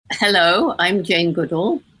Hello, I'm Jane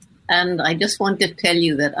Goodall, and I just want to tell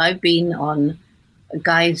you that I've been on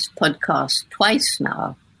Guy's podcast twice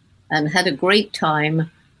now and had a great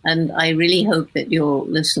time, and I really hope that you'll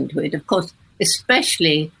listen to it. Of course,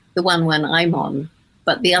 especially the one when I'm on,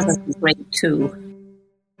 but the others are great too.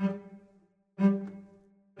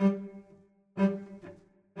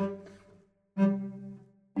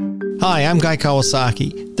 Hi, I'm Guy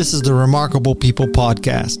Kawasaki. This is the Remarkable People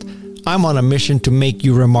podcast. I'm on a mission to make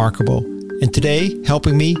you remarkable. And today,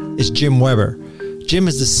 helping me is Jim Weber. Jim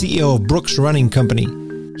is the CEO of Brooks Running Company.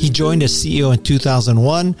 He joined as CEO in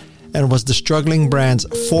 2001 and was the struggling brand's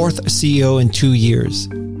fourth CEO in 2 years.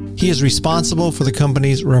 He is responsible for the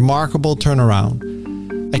company's remarkable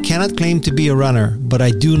turnaround. I cannot claim to be a runner, but I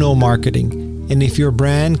do know marketing. And if your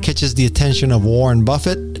brand catches the attention of Warren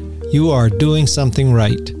Buffett, you are doing something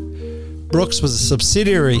right. Brooks was a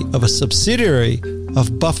subsidiary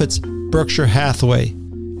of Buffett's Berkshire Hathaway.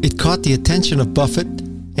 It caught the attention of Buffett,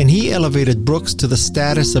 and he elevated Brooks to the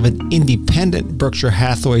status of an independent Berkshire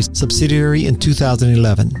Hathaway subsidiary in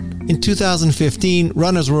 2011. In 2015,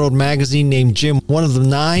 Runner's World magazine named Jim one of the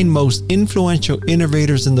 9 most influential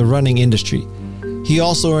innovators in the running industry. He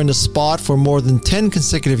also earned a spot for more than 10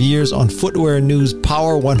 consecutive years on Footwear News'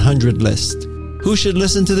 Power 100 list. Who should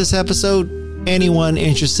listen to this episode? Anyone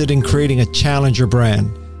interested in creating a challenger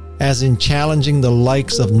brand, as in challenging the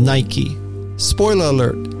likes of Nike. Spoiler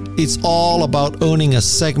alert, it's all about owning a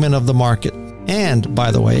segment of the market. And,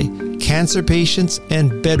 by the way, cancer patients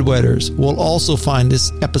and bedwetters will also find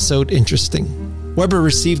this episode interesting. Weber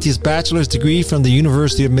received his bachelor's degree from the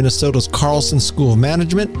University of Minnesota's Carlson School of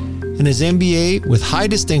Management and his MBA with high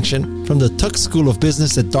distinction from the Tuck School of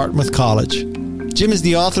Business at Dartmouth College. Jim is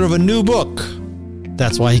the author of a new book.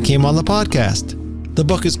 That's why he came on the podcast. The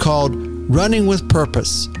book is called Running with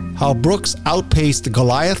Purpose: How Brooks Outpaced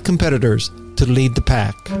Goliath Competitors to Lead the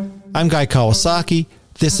Pack. I'm Guy Kawasaki.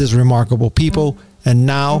 This is Remarkable People. And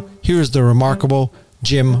now, here's the remarkable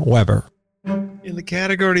Jim Weber. In the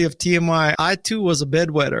category of TMI, I too was a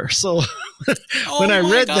bedwetter. So when I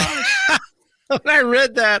read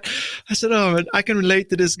that, I said, "Oh, man, I can relate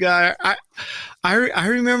to this guy." I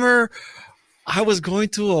remember I was going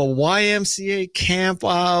to a YMCA camp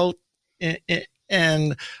out,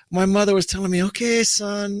 and my mother was telling me, "Okay,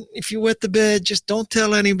 son, if you wet the bed, just don't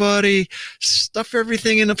tell anybody. Stuff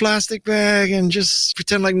everything in a plastic bag and just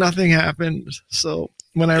pretend like nothing happened." So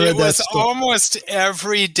when I read that, it was almost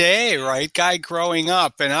every day, right, Guy, growing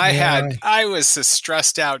up, and I was a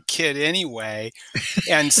stressed out kid anyway,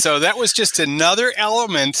 and so that was just another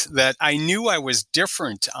element that I knew I was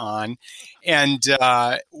different on. And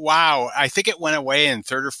wow, I think it went away in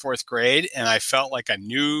 3rd or 4th grade, and I felt like a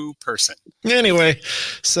new person. Anyway,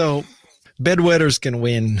 so bedwetters can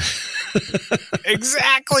win.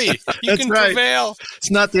 Exactly. You can prevail. It's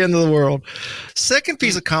not the end of the world. Second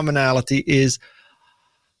piece of commonality is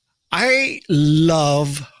I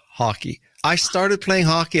love hockey. I started playing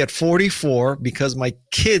hockey at 44 because my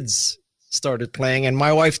kids started playing, and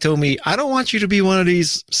my wife told me, "I don't want you to be one of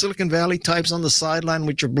these Silicon Valley types on the sideline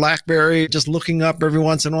with your BlackBerry just looking up every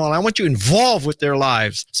once in a while. I want you involved with their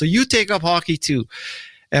lives. So you take up hockey too."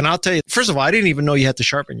 And I'll tell you, first of all, I didn't even know you had to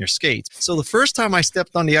sharpen your skates. So the first time I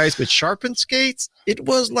stepped on the ice with sharpened skates, it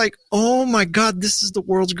was like, oh my God, this is the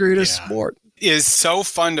world's greatest sport. Is so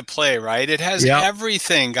fun to play, right? It has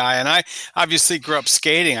everything, Guy. And I obviously grew up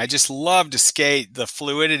skating. I just love to skate, the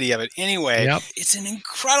fluidity of it. Anyway, It's an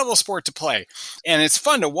incredible sport to play. And it's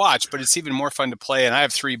fun to watch, but it's even more fun to play. And I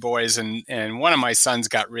have 3 boys, and one of my sons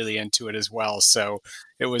got really into it as well. So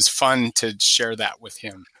it was fun to share that with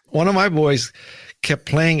him. One of my boys kept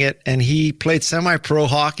playing it, and he played semi-pro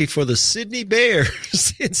hockey for the Sydney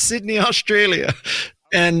Bears in Sydney, Australia.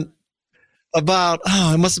 And about,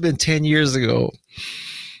 it must have been 10 years ago,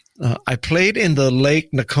 I played in the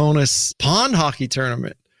Lake Nokomis pond hockey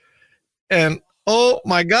tournament. And, oh,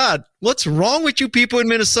 my God, what's wrong with you people in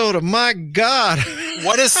Minnesota? My God.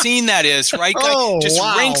 What a scene that is, right, Guy?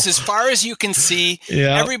 Rinks as far as you can see.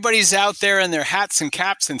 Yeah. Everybody's out there in their hats and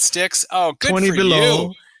caps and sticks. Oh, good 20 for below.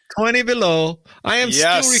 you. 20 below. I am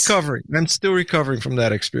still recovering. I'm still recovering from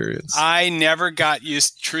that experience. I never got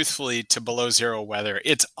used, truthfully, to below 0 weather.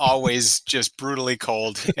 It's always just brutally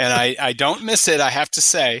cold, and I don't miss it, I have to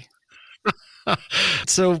say.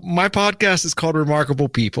 So my podcast is called Remarkable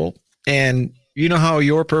People, and you know how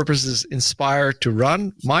your purpose is inspire to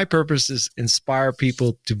run? My purpose is inspire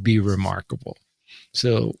people to be remarkable.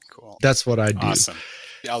 So That's what I do. Awesome.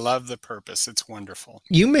 I love the purpose. It's wonderful.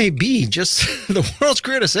 You may be just the world's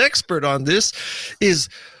greatest expert on this. Is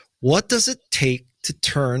what does it take to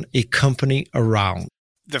turn a company around?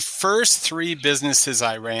 The first 3 businesses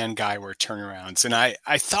I ran, Guy, were turnarounds. And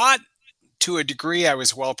I thought to a degree I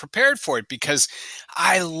was well prepared for it because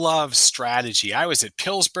I love strategy. I was at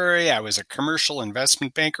Pillsbury. I was a commercial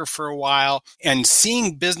investment banker for a while, and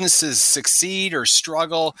seeing businesses succeed or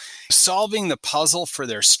struggle, solving the puzzle for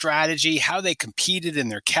their strategy, how they competed in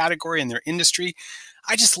their category and their industry,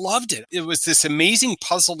 I just loved it. It was this amazing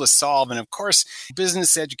puzzle to solve. And of course,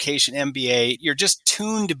 business education, MBA, you're just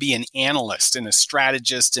tuned to be an analyst and a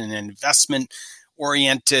strategist and an investment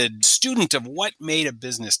oriented student of what made a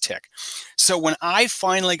business tick. So when I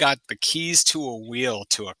finally got the keys to a wheel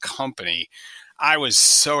to a company, I was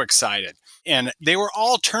so excited. And they were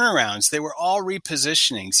all turnarounds. They were all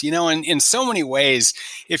repositionings. And in so many ways,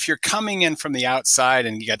 if you're coming in from the outside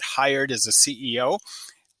and you get hired as a CEO,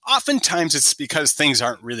 oftentimes it's because things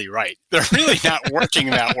aren't really right. They're really not working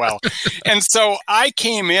that well. And so I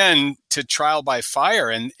came in to trial by fire,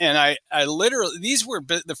 and I literally, these were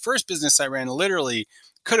the first business I ran literally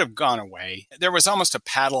could have gone away. There was almost a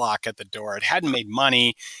padlock at the door. It hadn't made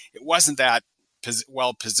money. It wasn't that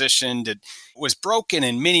well positioned. It was broken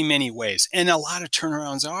in many, many ways. And a lot of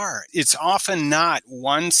turnarounds are. It's often not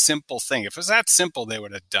one simple thing. If it was that simple, they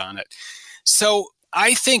would have done it. So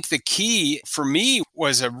I think the key for me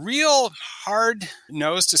was a real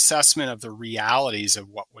hard-nosed assessment of the realities of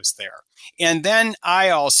what was there. And then I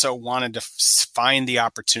also wanted to find the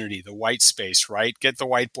opportunity, the white space, right? Get the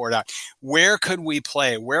whiteboard out. Where could we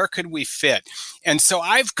play? Where could we fit? And so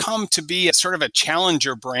I've come to be a sort of a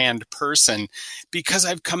challenger brand person because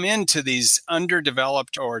I've come into these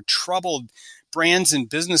underdeveloped or troubled brands and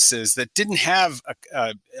businesses that didn't have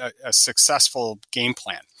a successful game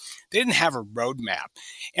plan. They didn't have a roadmap.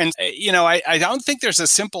 And, I don't think there's a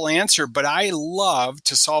simple answer, but I love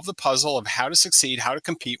to solve the puzzle of how to succeed, how to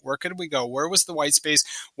compete, where could we go, where was the white space,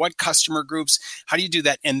 what customer groups, how do you do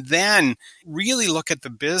that? And then really look at the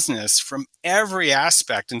business from every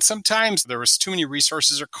aspect. And sometimes there was too many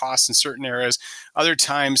resources or costs in certain areas. Other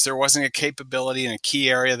times there wasn't a capability in a key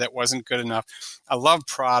area that wasn't good enough. I love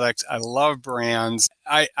product. I love brands.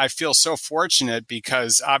 I feel so fortunate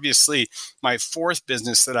because obviously my 4th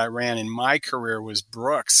business that I ran in my career was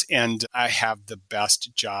Brooks, and I have the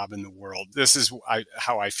best job in the world. This is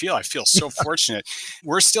how I feel. I feel so fortunate.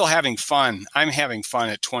 We're still having fun. I'm having fun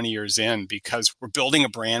at 20 years in because we're building a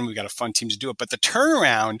brand. We've got a fun team to do it. But the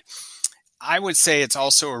turnaround, I would say it's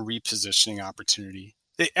also a repositioning opportunity.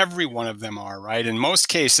 Every one of them are, right? In most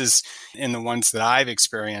cases, in the ones that I've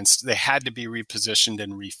experienced, they had to be repositioned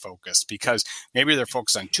and refocused because maybe they're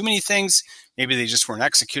focused on too many things. Maybe they just weren't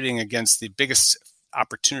executing against the biggest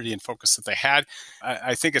opportunity and focus that they had.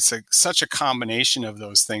 I think it's such a combination of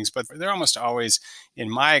those things, but they're almost always, in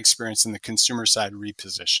my experience, in the consumer side,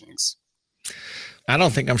 repositionings. I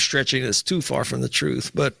don't think I'm stretching this too far from the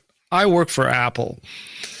truth, but I work for Apple.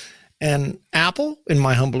 And Apple, in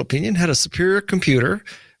my humble opinion, had a superior computer,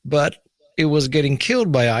 but it was getting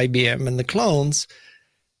killed by IBM and the clones.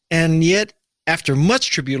 And yet, after much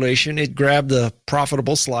tribulation, it grabbed a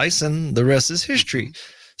profitable slice, and the rest is history.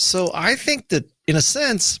 So I think that, in a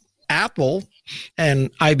sense, Apple and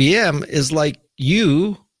IBM is like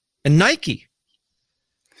you and Nike.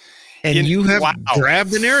 And you have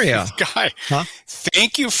grabbed an area. Guy,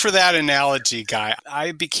 Thank you for that analogy, Guy.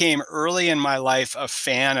 I became early in my life a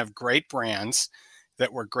fan of great brands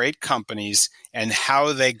that were great companies and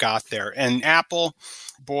how they got there. And Apple,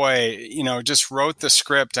 boy, just wrote the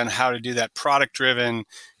script on how to do that product-driven,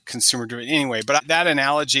 consumer-driven anyway. But that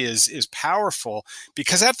analogy is powerful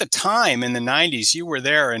because at the time in the 90s, you were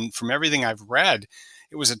there, and from everything I've read,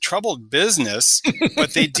 it was a troubled business,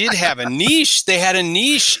 but they did have a niche. They had a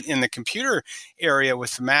niche in the computer area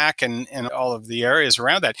with the Mac and all of the areas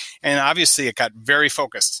around that. And obviously it got very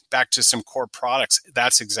focused back to some core products.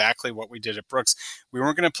 That's exactly what we did at Brooks. We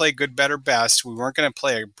weren't going to play good, better, best. We weren't going to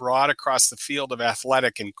play broad across the field of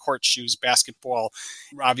athletic and court shoes, basketball,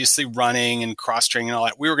 obviously running and cross-training and all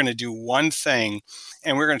that. We were going to do one thing,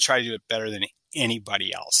 and we were going to try to do it better than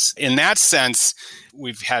anybody else. In that sense,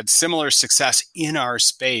 we've had similar success in our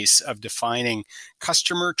space of defining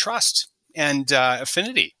customer trust and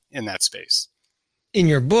affinity in that space. In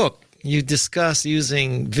your book, you discuss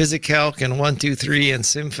using VisiCalc and 123 and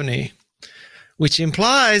Symphony, which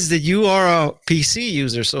implies that you are a PC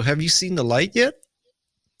user. So have you seen the light yet?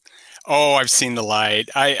 Oh, I've seen the light.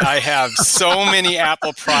 I have so many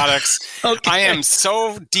Apple products. Okay. I am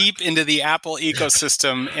so deep into the Apple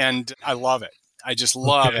ecosystem, and I love it. I just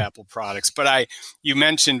love Apple products. But you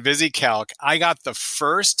mentioned VisiCalc. I got the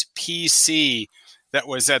first PC that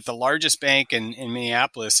was at the largest bank in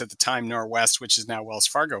Minneapolis at the time, Norwest, which is now Wells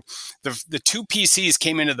Fargo. The two PCs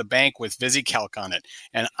came into the bank with VisiCalc on it,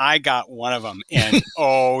 and I got one of them. And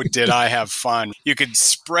oh, did I have fun. You could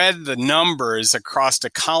spread the numbers across a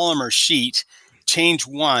column or sheet, change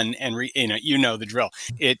one, and you know the drill.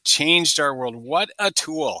 It changed our world. What a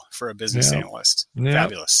tool for a business analyst.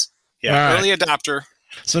 Fabulous. Yeah, early adopter.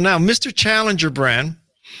 So now, Mr. Challenger brand,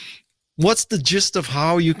 what's the gist of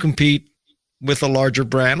how you compete with a larger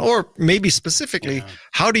brand, or maybe specifically,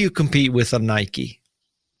 how do you compete with a Nike?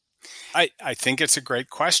 I think it's a great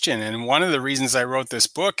question. And one of the reasons I wrote this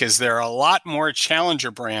book is there are a lot more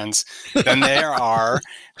challenger brands than there are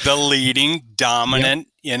the leading dominant,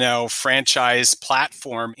 franchise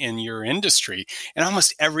platform in your industry. And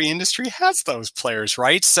almost every industry has those players,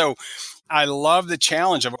 right? So I love the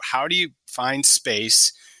challenge of how do you find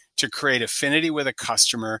space to create affinity with a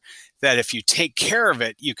customer that if you take care of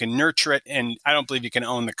it, you can nurture it. And I don't believe you can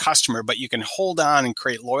own the customer, but you can hold on and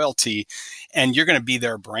create loyalty, and you're going to be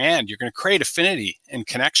their brand. You're going to create affinity and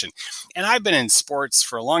connection. And I've been in sports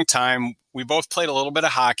for a long time. We both played a little bit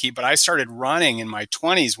of hockey, but I started running in my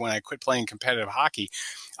 20s when I quit playing competitive hockey.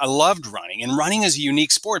 I loved running, and running is a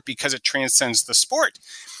unique sport because it transcends the sport.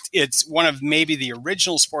 It's one of maybe the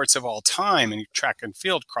original sports of all time in track and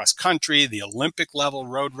field, cross country, the Olympic level,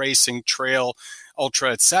 road racing, trail,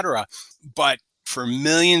 ultra, etc. But for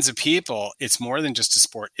millions of people, it's more than just a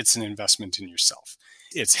sport. It's an investment in yourself.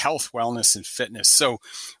 It's health, wellness, and fitness. So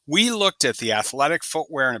we looked at the athletic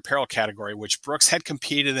footwear and apparel category, which Brooks had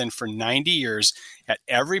competed in for 90 years at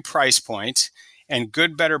every price point. And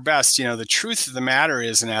good, better, best, the truth of the matter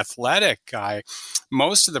is an athletic guy,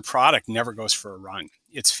 most of the product never goes for a run.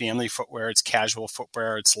 It's family footwear, it's casual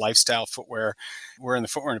footwear, it's lifestyle footwear. We're in the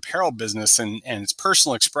footwear and apparel business, and it's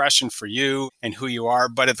personal expression for you and who you are.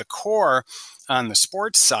 But at the core, on the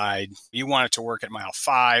sports side, you want it to work at mile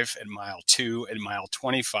 5, at mile 2, at mile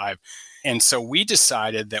 25. And so we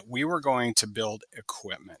decided that we were going to build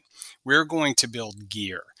equipment. We were going to build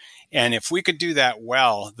gear. And if we could do that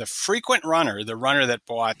well, the frequent runner, the runner that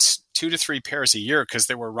bought 2 to 3 pairs a year because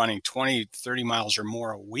they were running 20, 30 miles or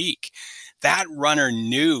more a week, that runner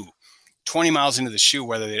knew 20 miles into the shoe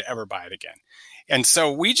whether they'd ever buy it again. And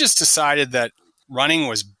so we just decided that running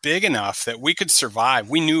was big enough that we could survive.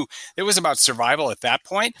 We knew it was about survival at that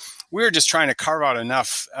point. We were just trying to carve out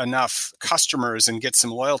enough customers and get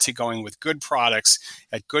some loyalty going with good products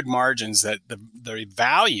at good margins that they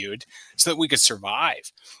valued so that we could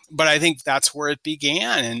survive. But I think that's where it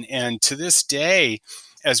began. And to this day,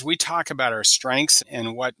 as we talk about our strengths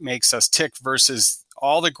and what makes us tick versus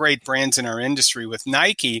all the great brands in our industry with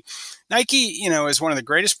Nike, is one of the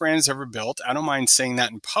greatest brands ever built. I don't mind saying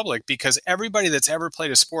that in public because everybody that's ever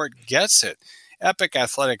played a sport gets it. Epic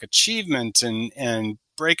athletic achievement and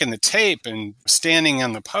breaking the tape and standing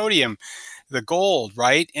on the podium, the gold,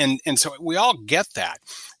 right? And so we all get that.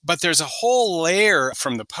 But there's a whole layer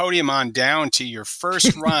from the podium on down to your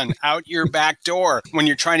first run out your back door when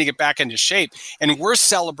you're trying to get back into shape. And we're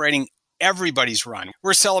celebrating everybody's run.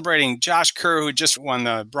 We're celebrating Josh Kerr, who just won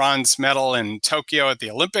the bronze medal in Tokyo at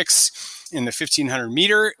the Olympics in the 1500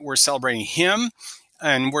 meter. We're celebrating him,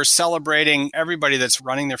 and we're celebrating everybody that's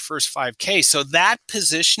running their first 5K. So that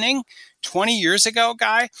positioning 20 years ago,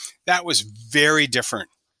 Guy, that was very different,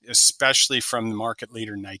 especially from the market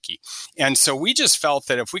leader Nike. And so we just felt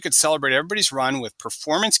that if we could celebrate everybody's run with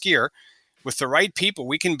performance gear, with the right people,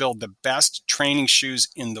 we can build the best training shoes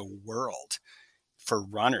in the world for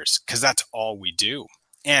runners, because that's all we do.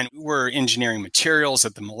 And we're engineering materials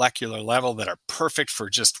at the molecular level that are perfect for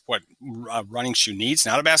just what a running shoe needs,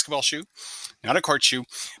 not a basketball shoe, not a court shoe.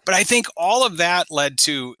 But I think all of that led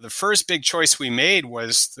to the first big choice we made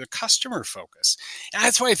was the customer focus. And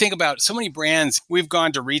that's why I think about so many brands. We've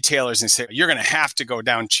gone to retailers and say, you're going to have to go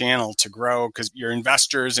down channel to grow because you're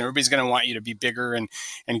investors and everybody's going to want you to be bigger and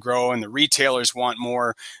grow. And the retailers want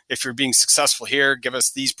more. If you're being successful here, give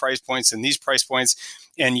us these price points and these price points.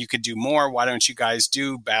 And you could do more. Why don't you guys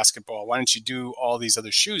do basketball? Why don't you do all these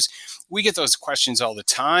other shoes? We get those questions all the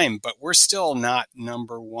time, but we're still not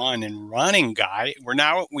number one in running, Guy. We're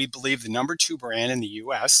now, we believe, the number 2 brand in the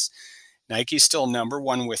U.S. Nike's still number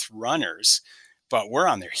 1 with runners, but we're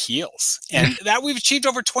on their heels. And that we've achieved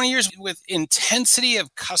over 20 years with intensity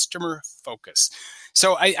of customer focus.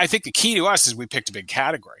 So I think the key to us is we picked a big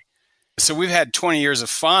category. So we've had 20 years of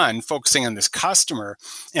fun focusing on this customer,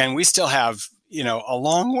 and we still have a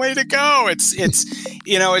long way to go.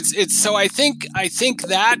 So I think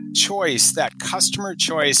that choice, that customer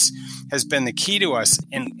choice, has been the key to us.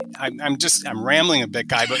 And I'm rambling a bit,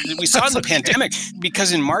 Guy, but we saw in the pandemic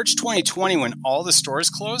because in March 2020, when all the stores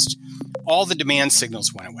closed, all the demand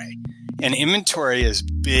signals went away. And inventory is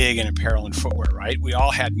big in apparel and footwear, right? We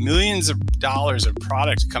all had millions of dollars of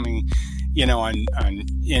product coming,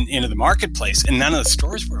 into the marketplace, and none of the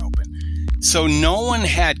stores were open. So no one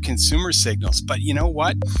had consumer signals. But you know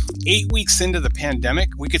what? 8 weeks into the pandemic,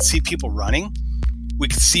 we could see people running. We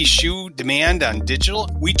could see shoe demand on digital.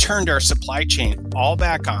 We turned our supply chain all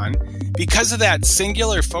back on. Because of that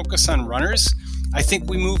singular focus on runners, I think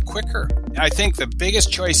we move quicker. I think the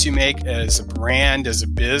biggest choice you make as a brand, as a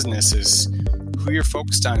business, is who you're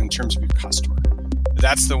focused on in terms of your customer.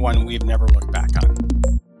 That's the one we've never looked back on.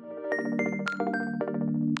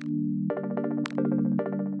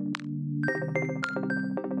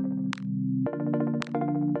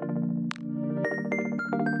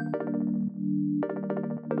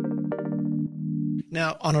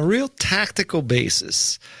 Now, on a real tactical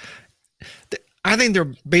basis, I think there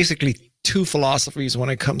are basically two philosophies when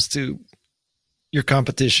it comes to your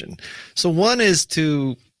competition. So one is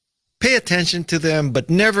to pay attention to them, but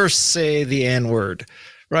never say the N word,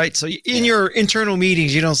 right? So in your internal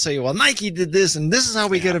meetings, you don't say, well, Nike did this and this is how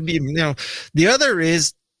we got to be, The other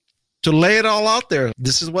is to lay it all out there.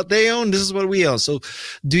 This is what they own. This is what we own. So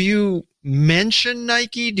do you mention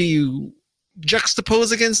Nike? Do you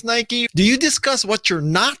juxtapose against Nike? Do you discuss what you're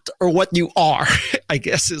not or what you are? I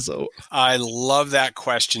guess is a... I love that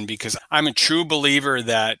question because I'm a true believer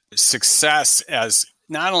that success as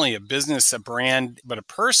not only a business, a brand, but a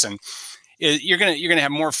person, you're gonna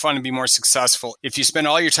have more fun and be more successful if you spend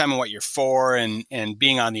all your time on what you're for and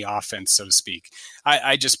being on the offense, so to speak.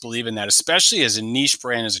 I just believe in that, especially as a niche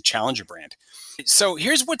brand, as a challenger brand. So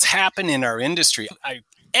here's what's happened in our industry. I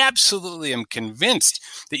absolutely am convinced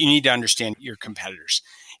that you need to understand your competitors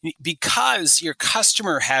because your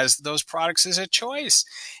customer has those products as a choice.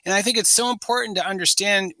 And I think it's so important to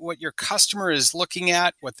understand what your customer is looking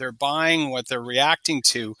at, what they're buying, what they're reacting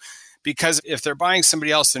to, because if they're buying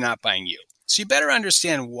somebody else, they're not buying you. So you better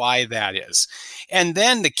understand why that is. And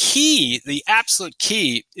then the absolute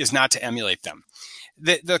key is not to emulate them.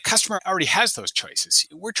 The customer already has those choices.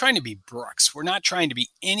 We're trying to be Brooks. We're not trying to be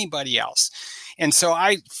anybody else. And so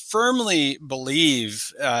I firmly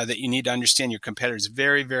believe that you need to understand your competitors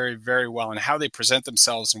very, very, very well and how they present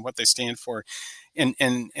themselves and what they stand for and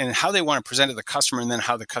how they want to present to the customer and then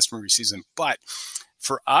how the customer receives them. But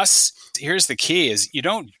for us, here's the key is you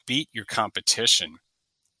don't beat your competition.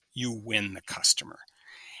 You win the customer.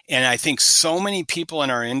 And I think so many people in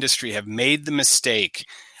our industry have made the mistake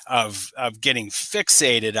of getting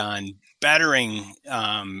fixated on bettering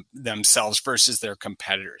themselves versus their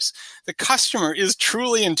competitors. The customer is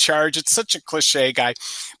truly in charge. It's such a cliche, guy,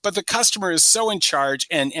 but the customer is so in charge,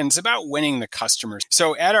 and it's about winning the customers.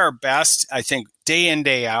 So at our best, I think day in,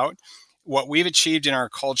 day out, what we've achieved in our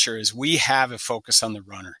culture is we have a focus on the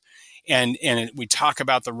runner. And we talk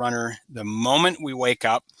about the runner the moment we wake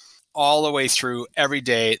up, all the way through every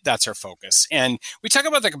day. That's our focus. And we talk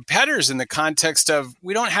about the competitors in the context of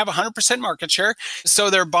we don't have 100% market share. So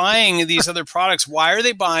they're buying these other products. Why are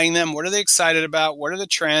they buying them? What are they excited about? What are the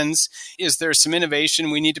trends? Is there some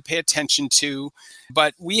innovation we need to pay attention to?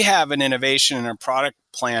 But we have an innovation in our product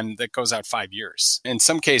plan that goes out 5 years, in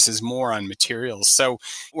some cases more on materials. So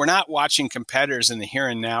we're not watching competitors in the here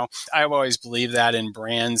and now. I've always believed that in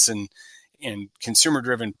brands and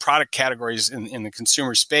consumer-driven product categories in the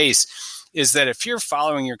consumer space is that if you're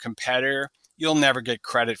following your competitor, you'll never get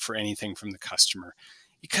credit for anything from the customer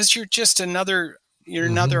because you're just another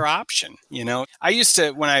option. I used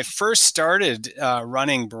to, when I first started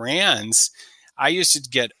running brands, I used to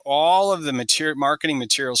get all of the marketing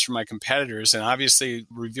materials from my competitors and obviously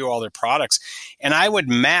review all their products. And I would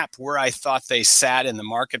map where I thought they sat in the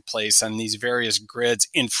marketplace on these various grids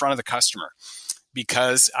in front of the customer,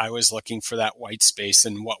 because I was looking for that white space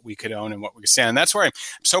and what we could own and what we could stand. And that's where I'm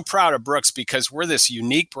so proud of Brooks, because we're this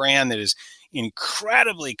unique brand that is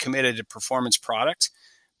incredibly committed to performance product,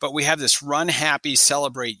 but we have this run happy,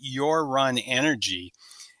 celebrate your run energy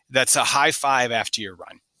that's a high five after your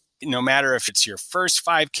run. No matter if it's your first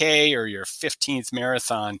 5K or your 15th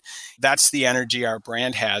marathon, that's the energy our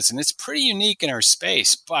brand has. And it's pretty unique in our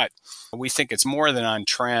space, but we think it's more than on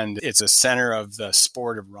trend. It's a center of the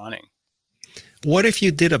sport of running. What if you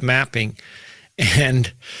did a mapping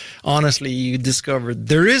and honestly you discovered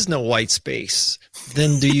there is no white space?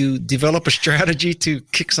 Then do you develop a strategy to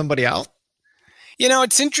kick somebody out?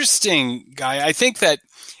 It's interesting, Guy. I think that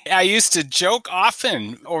I used to joke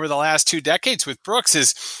often over the last 2 decades with Brooks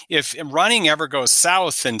is if running ever goes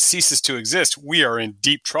south and ceases to exist, we are in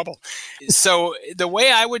deep trouble. So the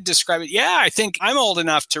way I would describe it, I think I'm old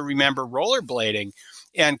enough to remember rollerblading.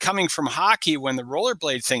 And coming from hockey, when the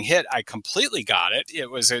rollerblade thing hit, I completely got it.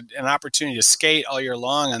 It was an opportunity to skate all year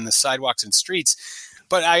long on the sidewalks and streets.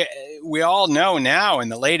 But we all know now in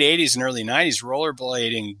the late 80s and early 90s,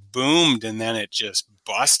 rollerblading boomed and then it just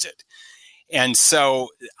busted. And so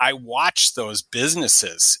I watched those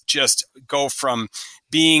businesses just go from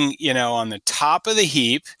being, on the top of the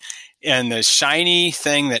heap and the shiny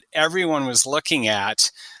thing that everyone was looking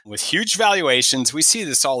at with huge valuations. We see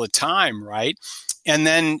this all the time, right? And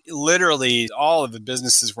then literally all of the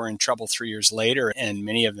businesses were in trouble 3 years later, and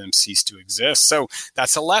many of them ceased to exist. So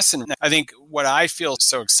that's a lesson. I think what I feel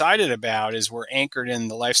so excited about is we're anchored in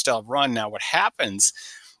the lifestyle of run. Now, what happens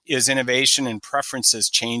is innovation and preferences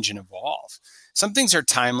change and evolve. Some things are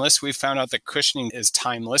timeless. We found out that cushioning is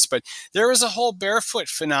timeless, but there was a whole barefoot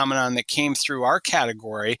phenomenon that came through our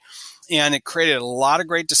category, and it created a lot of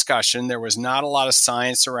great discussion. There was not a lot of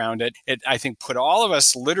science around it. It, I think, put all of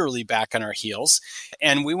us literally back on our heels,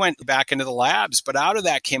 and we went back into the labs. But out of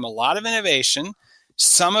that came a lot of innovation.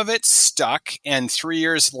 Some of it stuck, and 3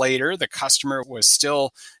 years later, the customer was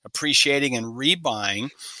still appreciating and rebuying.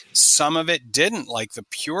 Some of it didn't, like the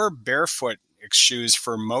pure barefoot shoes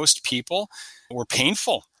for most people were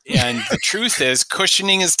painful. And the truth is,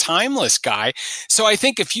 cushioning is timeless, Guy. So I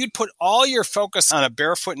think if you'd put all your focus on a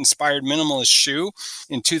barefoot-inspired minimalist shoe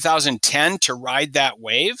in 2010 to ride that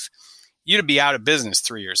wave, you'd be out of business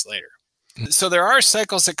 3 years later. So there are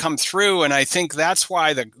cycles that come through, and I think that's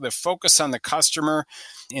why the focus on the customer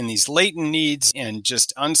in these latent needs and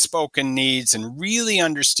just unspoken needs and really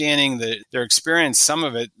understanding their experience, some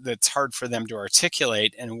of it that's hard for them to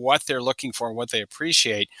articulate, and what they're looking for and what they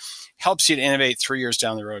appreciate helps you to innovate 3 years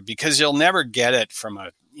down the road, because you'll never get it from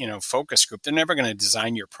a focus group. They're never going to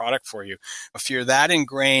design your product for you. If you're that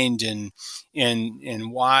ingrained in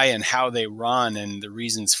why and how they run and the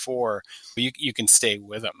reasons for, you can stay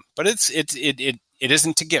with them. But it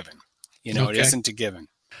isn't a given. It isn't a given.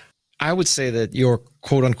 I would say that your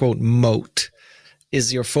quote unquote moat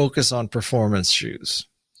is your focus on performance shoes.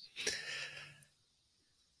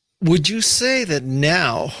 Would you say that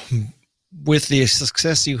now, with the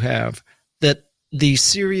success you have, that the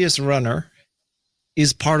serious runner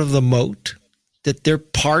is part of the moat, that they're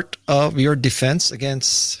part of your defense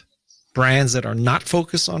against brands that are not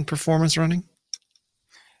focused on performance running?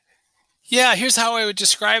 Yeah, here's how I would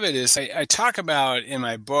describe it is I talk about in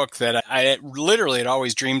my book that I literally had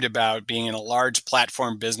always dreamed about being in a large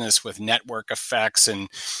platform business with network effects and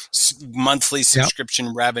monthly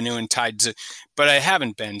subscription revenue and tied to, but I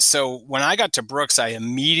haven't been. So when I got to Brooks, I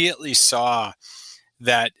immediately saw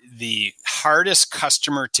that the hardest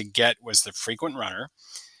customer to get was the frequent runner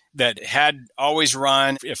that had always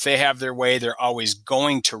run. If they have their way, they're always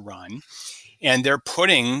going to run. And they're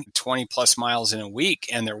putting 20 plus miles in a week.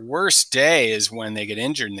 And their worst day is when they get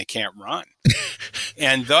injured and they can't run.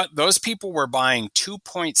 And those people were buying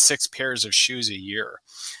 2.6 pairs of shoes a year.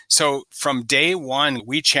 So from day one,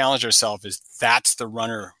 we challenged ourselves as that's the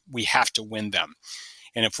runner. We have to win them.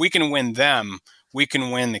 And if we can win them, we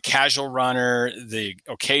can win the casual runner, the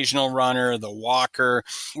occasional runner, the walker.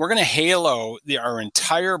 We're going to halo our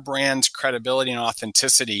entire brand's credibility and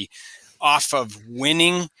authenticity off of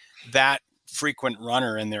winning that frequent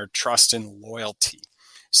runner and their trust and loyalty.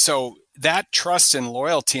 So that trust and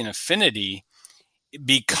loyalty and affinity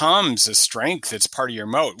becomes a strength. It's part of your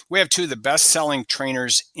moat. We have two of the best-selling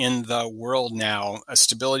trainers in the world now, a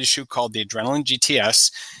stability shoe called the Adrenaline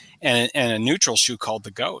GTS and a neutral shoe called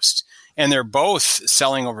the Ghost. And they're both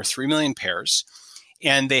selling over 3 million pairs.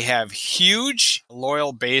 And they have huge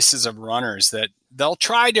loyal bases of runners that they'll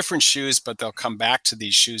try different shoes, but they'll come back to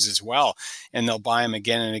these shoes as well. And they'll buy them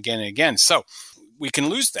again and again and again. So we can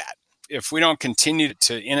lose that if we don't continue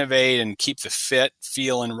to innovate and keep the fit,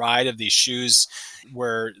 feel, and ride of these shoes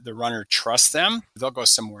where the runner trusts them. They'll go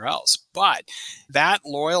somewhere else. But that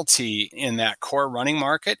loyalty in that core running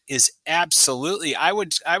market is absolutely, I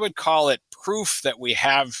would call it proof that we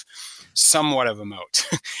have somewhat of a moat.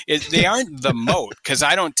 They aren't the moat because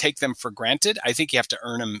I don't take them for granted. I think you have to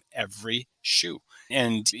earn them every shoe.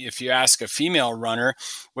 And if you ask a female runner,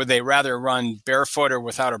 would they rather run barefoot or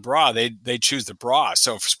without a bra? They choose the bra.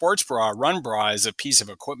 So sports bra, run bra is a piece of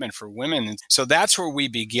equipment for women. So that's where we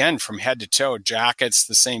begin from head to toe. Jackets,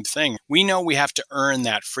 the same thing. We know we have to earn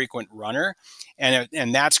that frequent runner.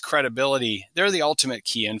 And that's credibility. They're the ultimate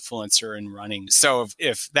key influencer in running. So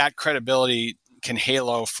if that credibility can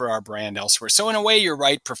halo for our brand elsewhere. So in a way, you're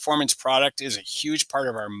right. Performance product is a huge part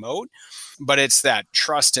of our moat, but it's that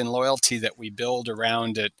trust and loyalty that we build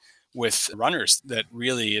around it with runners that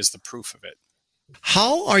really is the proof of it.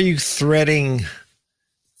 How are you threading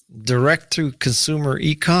direct to consumer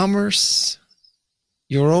e-commerce,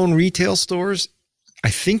 your own retail stores? I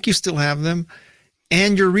think you still have them,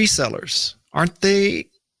 and your resellers. Aren't they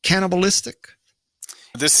cannibalistic?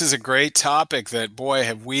 This is a great topic that, boy,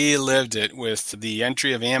 have we lived it with the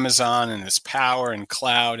entry of Amazon and its power and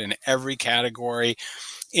cloud in every category.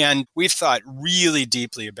 And we've thought really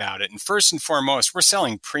deeply about it. And first and foremost, we're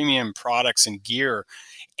selling premium products and gear.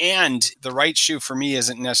 And the right shoe for me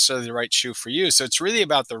isn't necessarily the right shoe for you. So it's really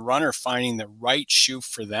about the runner finding the right shoe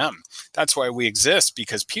for them. That's why we exist,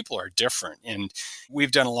 because people are different. And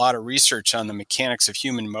we've done a lot of research on the mechanics of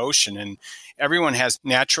human motion. And everyone has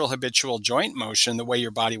natural habitual joint motion, the way your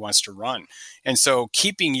body wants to run. And so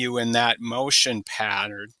keeping you in that motion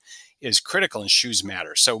pattern is critical, and shoes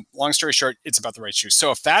matter. So long story short, it's about the right shoes. So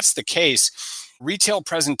if that's the case, retail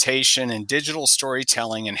presentation and digital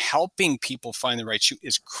storytelling and helping people find the right shoe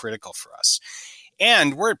is critical for us.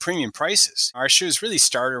 And we're at premium prices. Our shoes really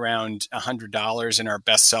start around $100, and our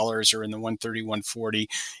best sellers are in the $130, $140,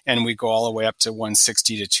 and we go all the way up to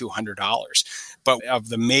 $160 to $200. But of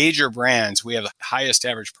the major brands, we have the highest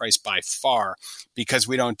average price by far, because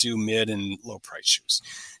we don't do mid and low price shoes.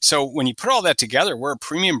 So when you put all that together, we're a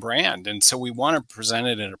premium brand. And so we want to present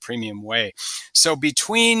it in a premium way. So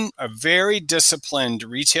between a very disciplined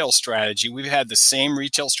retail strategy, we've had the same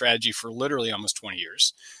retail strategy for literally almost 20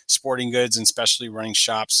 years, sporting goods and specialty running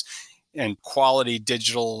shops, and quality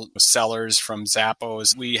digital sellers from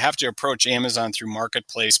Zappos. We have to approach Amazon through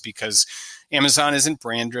Marketplace, because Amazon isn't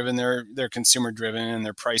brand driven, they're consumer driven and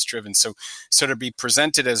they're price driven. So to be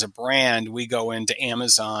presented as a brand, we go into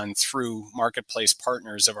Amazon through Marketplace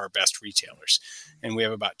partners of our best retailers. And we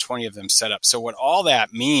have about 20 of them set up. So what all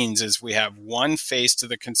that means is we have one face to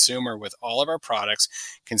the consumer with all of our products,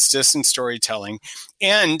 consistent storytelling,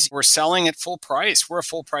 and we're selling at full price. We're a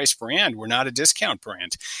full price brand. We're not a discount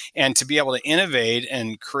brand. And to be able to innovate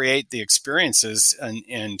and create the experiences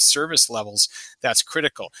and service levels, that's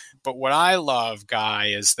critical. But what I love, Guy,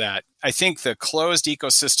 is that I think the closed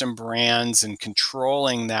ecosystem brands and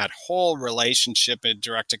controlling that whole relationship at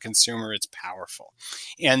direct to consumer, it's powerful.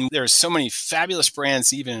 And there's so many fabulous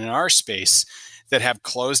brands, even in our space, that have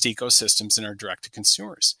closed ecosystems and are direct to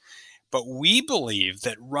consumers. But we believe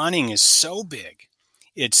that running is so big,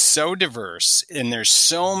 it's so diverse, and there's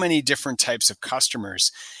so many different types of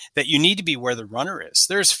customers that you need to be where the runner is.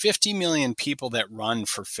 There's 50 million people that run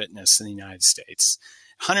for fitness in the United States,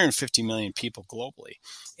 150 million people globally.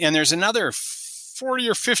 And there's another 40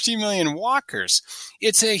 or 50 million walkers.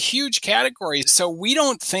 It's a huge category. So we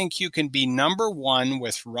don't think you can be number one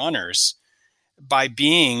with runners by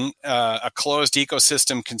being a closed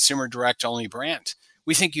ecosystem, consumer direct only brand.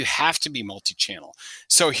 We think you have to be multi-channel.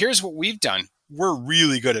 So here's what we've done. We're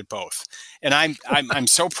really good at both. And I'm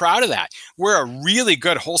so proud of that. We're a really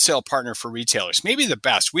good wholesale partner for retailers, maybe the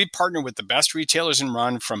best. We partner with the best retailers in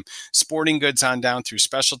run, from sporting goods on down through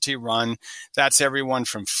specialty run. That's everyone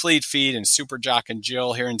from Fleet Feet and Super Jock and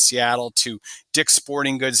Jill here in Seattle to Dick's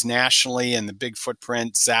Sporting Goods nationally and the big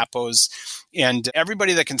footprint, Zappos, and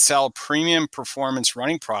everybody that can sell premium performance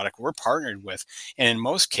running product, we're partnered with. And in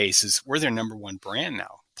most cases, we're their number one brand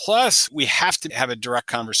now. Plus, we have to have a direct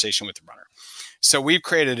conversation with the runner. So we've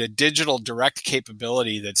created a digital direct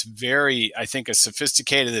capability that's very, I think, as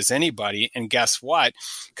sophisticated as anybody. And guess what?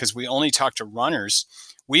 Because we only talk to runners,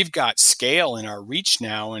 we've got scale in our reach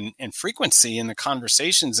now and frequency in the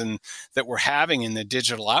conversations that we're having in the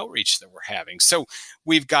digital outreach that we're having. So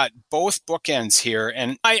we've got both bookends here.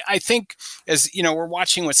 And I think, as you know, we're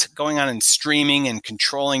watching what's going on in streaming and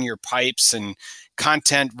controlling your pipes and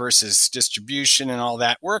content versus distribution and all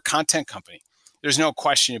that. We're a content company. There's no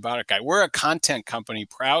question about it, Guy. We're a content company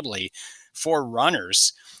proudly for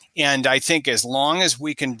runners. And I think as long as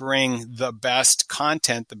we can bring the best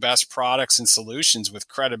content, the best products and solutions with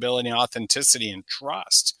credibility and authenticity and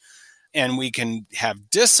trust, and we can have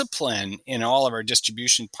discipline in all of our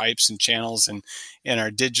distribution pipes and channels and our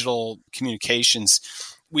digital communications,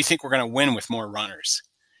 we think we're going to win with more runners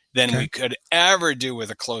than we could ever do with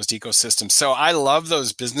a closed ecosystem. So I love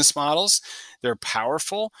those business models. They're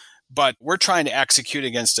powerful. But we're trying to execute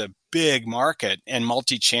against a big market, and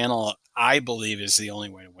multi-channel, I believe, is the only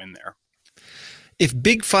way to win there. If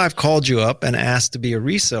Big Five called you up and asked to be a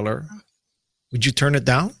reseller, would you turn it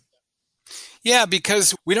down? Yeah,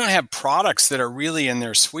 because we don't have products that are really in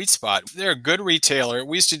their sweet spot. They're a good retailer.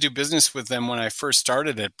 We used to do business with them when I first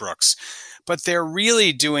started at Brooks. But they're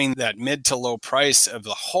really doing that mid to low price of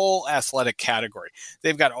the whole athletic category.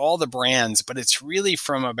 They've got all the brands, but it's really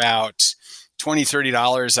from about $20,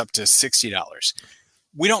 $30 up to $60.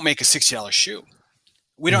 We don't make a $60 shoe.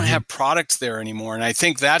 We don't have product there anymore. And I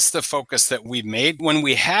think that's the focus that we've made. When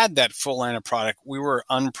we had that full line of product, we were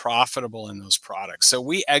unprofitable in those products. So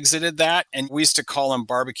we exited that, and we used to call them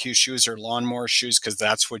barbecue shoes or lawnmower shoes because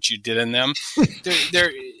that's what you did in them.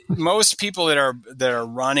 Most people that are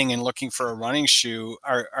running and looking for a running shoe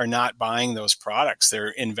are not buying those products. They're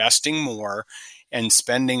investing more and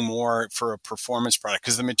spending more for a performance product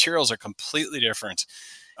because the materials are completely different.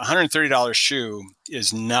 $130 shoe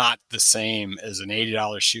is not the same as an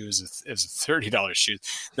 $80 shoe as a $30 shoe.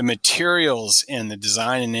 The materials and the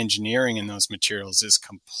design and engineering in those materials is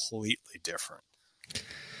completely different.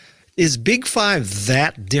 Is Big Five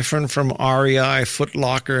that different from REI, Foot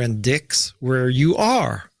Locker, and Dick's, where you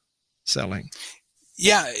are selling?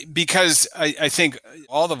 Yeah, because I think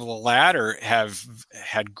all of the latter have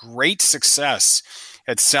had great success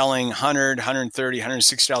at selling $100, $130,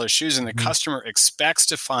 $160 shoes, and the customer expects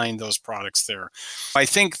to find those products there. I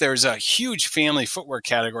think there's a huge family footwear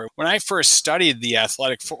category. When I first studied the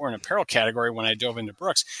athletic footwear and apparel category, when I dove into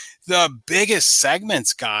Brooks, the biggest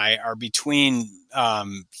segments, Guy, are between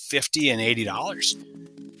 $50 and $80.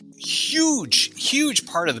 Huge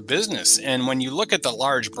part of the business. And when you look at the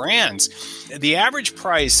large brands, the average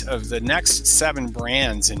price of the next 7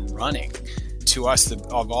 brands in running to us,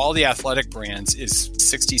 of all the athletic brands, is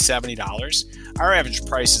 $60, $70. Our average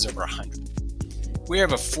price is over $100. We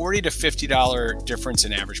have a $40 to $50 difference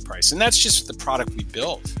in average price. And that's just the product we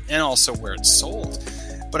build and also where it's sold.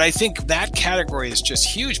 But I think that category is just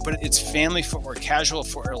huge, but it's family footwear, casual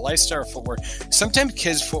footwear, lifestyle footwear, sometimes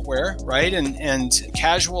kids footwear, right? And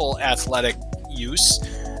casual athletic use,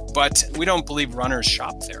 but we don't believe runners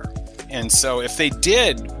shop there. And so if they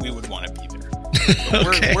did, we would want to be there.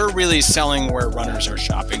 Okay. We're really selling where runners are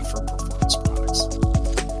shopping for performance products.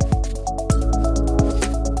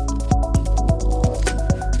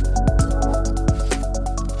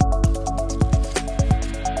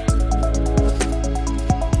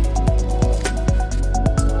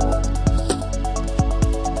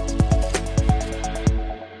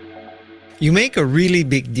 You make a really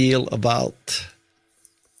big deal about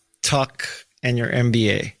Tuck and your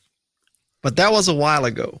MBA, but that was a while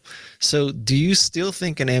ago. So do you still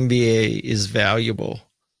think an MBA is valuable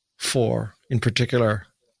for, in particular,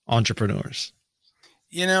 entrepreneurs?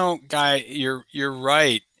 You know, Guy, you're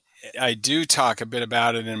right. I do talk a bit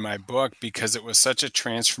about it in my book because it was such a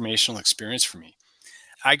transformational experience for me.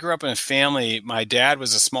 I grew up in a family. My dad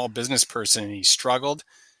was a small business person and he struggled.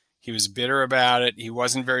 He was bitter about it. He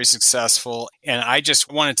wasn't very successful. And I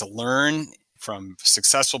just wanted to learn from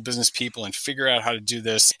successful business people and figure out how to do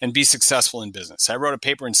this and be successful in business. I wrote a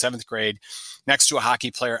paper in 7th grade next to a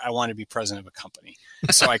hockey player. I wanted to be president of a company.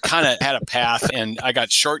 So I kind of had a path and I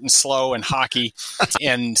got short and slow in hockey.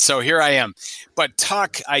 And so here I am. But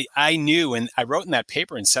Tuck, I knew, and I wrote in that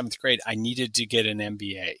paper in 7th grade, I needed to get an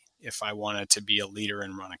MBA if I wanted to be a leader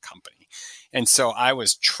and run a company. And so I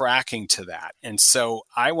was tracking to that. And so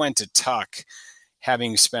I went to Tuck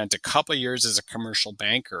having spent a couple of years as a commercial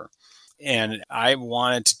banker. And I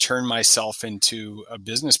wanted to turn myself into a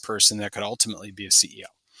business person that could ultimately be a CEO.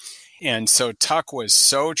 And so Tuck was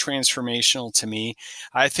so transformational to me.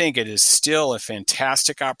 I think it is still a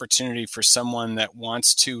fantastic opportunity for someone that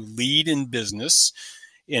wants to lead in business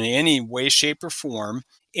in any way, shape, or form.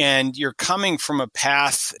 And you're coming from a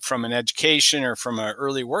path, from an education or from an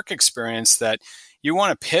early work experience that you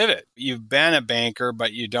want to pivot. You've been a banker,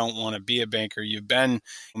 but you don't want to be a banker. You've been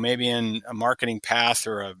maybe in a marketing path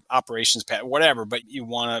or an operations path, whatever, but you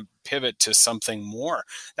want to pivot to something more.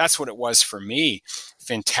 That's what it was for me.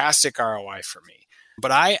 Fantastic ROI for me.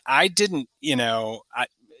 But I didn't,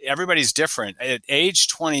 everybody's different. At age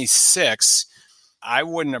 26, I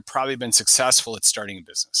wouldn't have probably been successful at starting a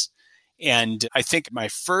business. And I think my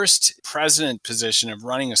first president position of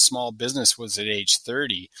running a small business was at age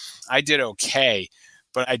 30. I did okay,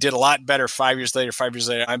 but I did a lot better 5 years later.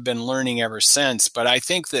 I've been learning ever since. But I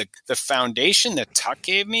think that the foundation that Tuck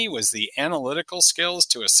gave me was the analytical skills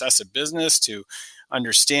to assess a business, to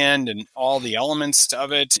understand and all the elements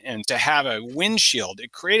of it, and to have a windshield.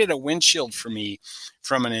 It created a windshield for me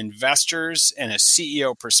from an investor's and a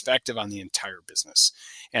CEO perspective on the entire business.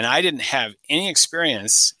 And I didn't have any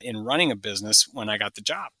experience in running a business when I got the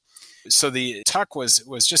job. So the Tuck was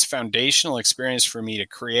just foundational experience for me to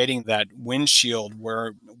creating that windshield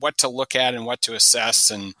where what to look at and what to assess.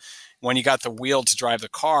 And when you got the wheel to drive the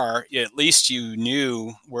car, at least you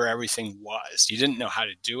knew where everything was. You didn't know how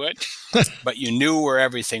to do it, but you knew where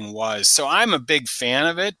everything was. So I'm a big fan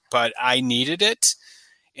of it, but I needed it.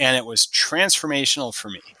 And it was transformational for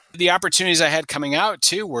me. The opportunities I had coming out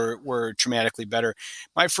too were dramatically better.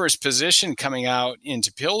 My first position coming out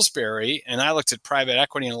into Pillsbury, and I looked at private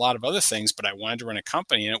equity and a lot of other things, but I wanted to run a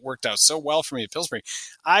company, and it worked out so well for me at Pillsbury.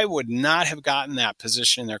 I would not have gotten that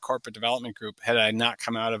position in their corporate development group had I not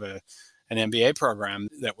come out of an MBA program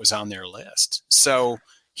that was on their list. So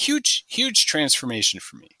huge transformation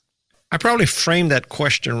for me. I probably framed that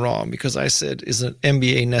question wrong because I said, is an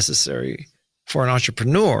MBA necessary for an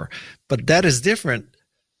entrepreneur? But that is different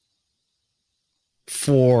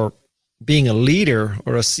for being a leader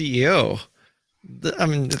or a CEO. I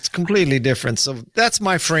mean, it's completely different. So that's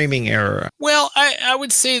my framing error. Well, I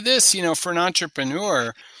would say this, for an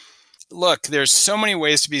entrepreneur, look, there's so many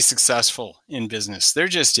ways to be successful in business. There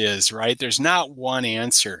just is, right? There's not one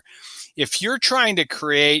answer. If you're trying to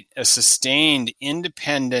create a sustained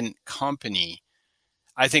independent company,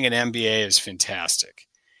 I think an MBA is fantastic.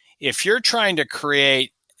 If you're trying to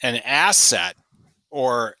create an asset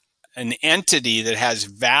or an entity that has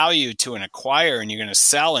value to an acquirer and you're going to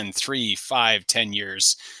sell in 3, 5, 10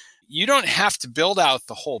 years, you don't have to build out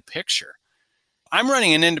the whole picture. I'm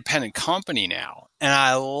running an independent company now, and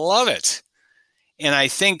I love it. And I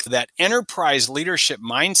think that enterprise leadership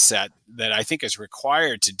mindset that I think is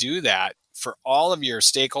required to do that for all of your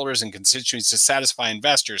stakeholders and constituents, to satisfy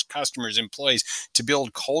investors, customers, employees, to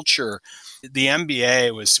build culture, the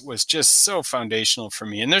MBA was just so foundational for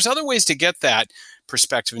me. And there's other ways to get that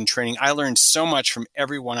perspective and training. I learned so much from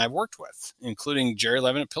everyone I've worked with, including Jerry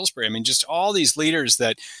Levin at Pillsbury. I mean, just all these leaders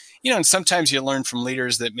that, and sometimes you learn from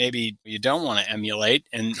leaders that maybe you don't want to emulate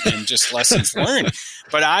and just lessons learned.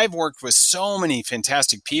 But I've worked with so many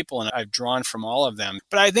fantastic people and I've drawn from all of them.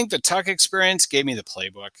 But I think the Tuck experience gave me the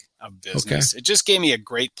playbook of business. Okay. It just gave me a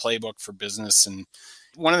great playbook for business. And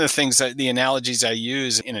one of the things the analogies I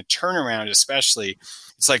use in a turnaround, especially,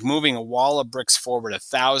 it's like moving a wall of bricks forward,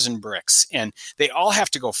 1,000 bricks, and they all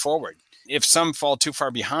have to go forward. If some fall too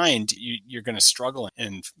far behind, you're going to struggle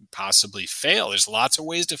and possibly fail. There's lots of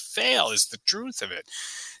ways to fail, is the truth of it.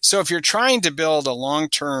 So if you're trying to build a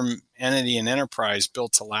long-term entity and enterprise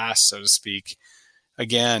built to last, so to speak,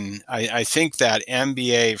 again, I think that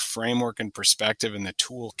MBA framework and perspective and the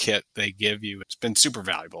toolkit they give you, it's been super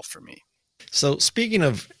valuable for me. So speaking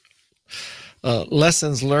of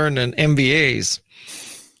lessons learned in MBAs,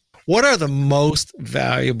 what are the most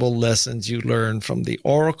valuable lessons you learned from the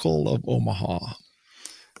Oracle of Omaha?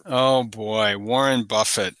 Oh boy, Warren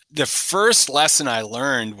Buffett. The first lesson I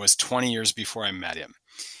learned was 20 years before I met him.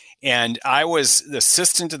 And I was the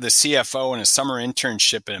assistant to the CFO in a summer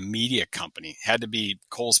internship at a media company. It had to be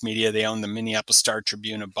Kohl's Media. They owned the Minneapolis Star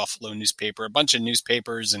Tribune, a Buffalo newspaper, a bunch of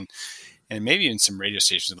newspapers, and maybe even some radio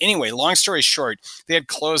stations. Anyway, long story short, they had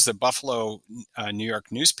closed the Buffalo, New York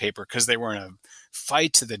newspaper because they were in a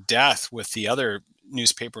fight to the death with the other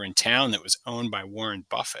newspaper in town that was owned by Warren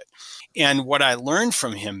Buffett. And what I learned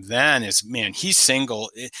from him then is, man, he's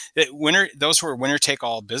single. Those were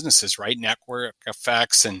winner-take-all businesses, right? Network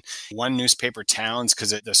effects and one newspaper towns,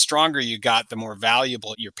 because the stronger you got, the more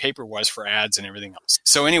valuable your paper was for ads and everything else.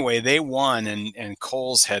 So anyway, they won, and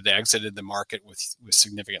Kohl's had exited the market with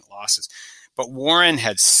significant losses. But Warren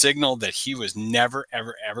had signaled that he was never,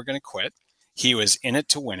 ever, ever going to quit. He was in it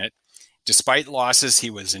to win it. Despite losses,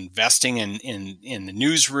 he was investing in the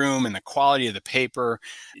newsroom and the quality of the paper,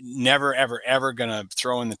 never, ever, ever going to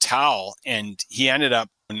throw in the towel. And he ended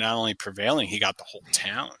up not only prevailing, he got the whole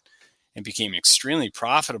town and became extremely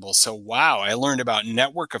profitable. So, wow, I learned about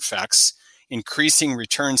network effects, increasing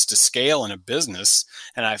returns to scale in a business.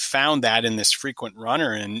 And I found that in this frequent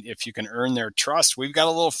runner. And if you can earn their trust, we've got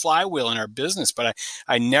a little flywheel in our business. But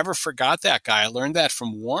I never forgot that guy. I learned that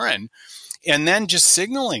from Warren. And then just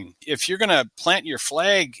signaling, if you're going to plant your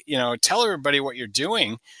flag, tell everybody what you're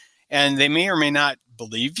doing, and they may or may not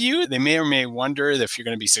believe you. They may or may wonder if you're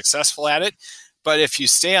going to be successful at it. But if you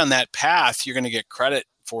stay on that path, you're going to get credit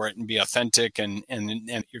for it and be authentic, and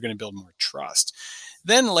you're going to build more trust.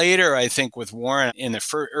 Then later, I think with Warren, in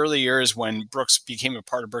the early years when Brooks became a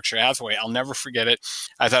part of Berkshire Hathaway, I'll never forget it.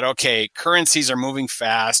 I thought, okay, currencies are moving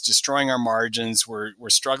fast, destroying our margins. We're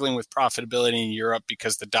struggling with profitability in Europe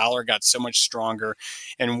because the dollar got so much stronger.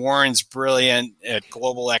 And Warren's brilliant at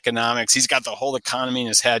global economics. He's got the whole economy in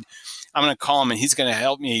his head. I'm going to call him and he's going to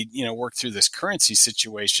help me, work through this currency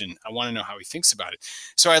situation. I want to know how he thinks about it.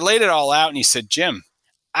 So I laid it all out and he said, Jim,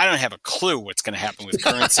 I don't have a clue what's going to happen with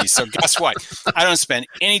currency. So guess what? I don't spend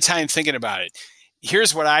any time thinking about it.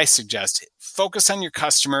 Here's what I suggest. Focus on your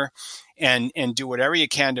customer and do whatever you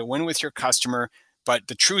can to win with your customer. But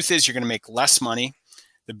the truth is you're going to make less money.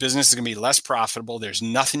 The business is going to be less profitable. There's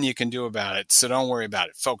nothing you can do about it. So don't worry about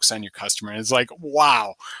it. Focus on your customer. And it's like,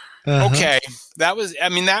 wow. Okay. That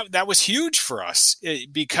was huge for us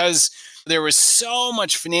because there was so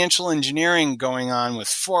much financial engineering going on with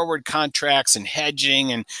forward contracts and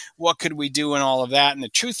hedging and what could we do and all of that. And the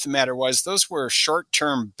truth of the matter was those were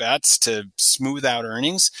short-term bets to smooth out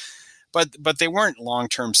earnings, but they weren't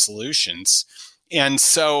long-term solutions. And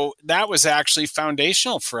so that was actually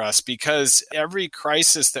foundational for us because every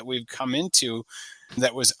crisis that we've come into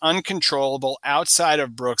that was uncontrollable outside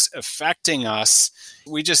of Brooks affecting us,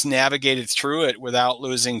 we just navigated through it without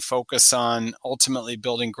losing focus on ultimately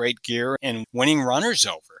building great gear and winning runners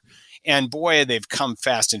over. And boy, they've come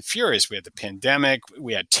fast and furious. We had the pandemic,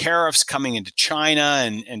 we had tariffs coming into China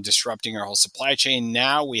and disrupting our whole supply chain.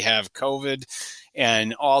 Now we have COVID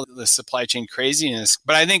and all the supply chain craziness.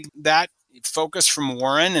 But I think that focus from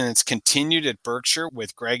Warren, and it's continued at Berkshire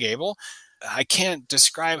with Greg Abel, I can't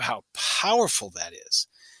describe how powerful that is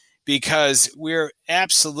because we're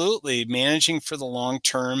absolutely managing for the long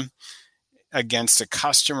term against a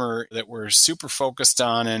customer that we're super focused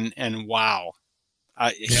on and wow,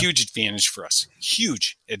 huge advantage for us.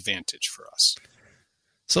 Huge advantage for us.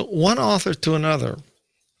 So one author to another,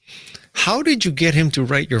 how did you get him to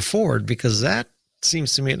write your foreword? Because that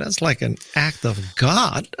seems to me that's like an act of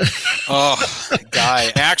God. Oh,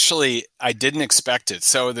 Guy, actually, I didn't expect it.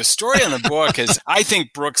 So the story on the book is, I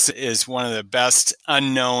think Brooks is one of the best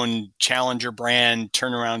unknown challenger brand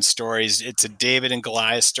turnaround stories. It's a David and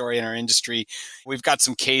Goliath story in our industry. We've got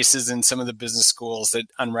some cases in some of the business schools that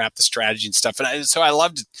unwrap the strategy and stuff. And so I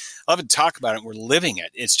love to talk about it. We're living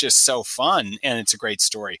it. It's just so fun and it's a great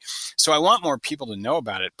story. So I want more people to know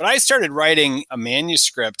about it. But I started writing a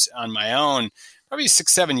manuscript on my own probably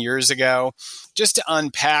 6-7 years ago, just to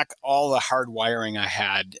unpack all the hard wiring I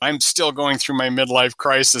had. I'm still going through my midlife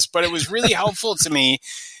crisis, but it was really helpful to me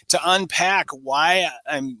to unpack why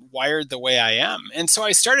I'm wired the way I am. And so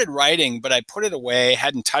I started writing, but I put it away,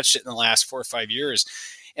 hadn't touched it in the last 4 or 5 years.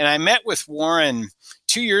 And I met with Warren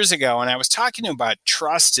 2 years ago, and I was talking to him about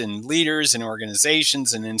trust in leaders and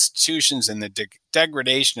organizations and institutions and the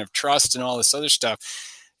degradation of trust and all this other stuff.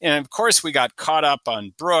 And of course, we got caught up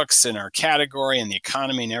on Brooks and our category and the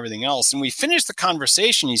economy and everything else. And we finished the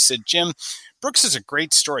conversation. He said, Jim, Brooks is a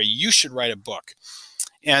great story. You should write a book.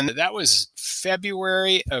 And that was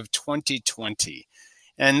February of 2020.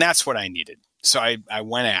 And that's what I needed. So I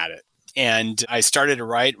went at it. And I started to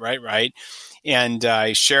write. And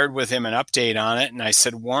I shared with him an update on it. And I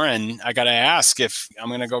said, Warren, I got to ask if I'm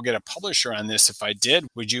going to go get a publisher on this. If I did,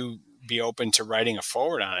 would you be open to writing a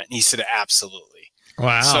foreword on it? And he said, absolutely.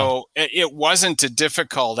 Wow. So it wasn't a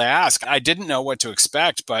difficult ask. I didn't know what to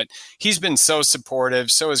expect, but he's been so supportive.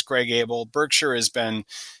 So is Greg Abel. Berkshire has been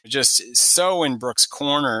just so in Brooks'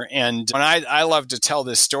 corner. And when I love to tell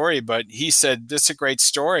this story, but he said, this is a great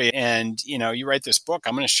story. And, you write this book,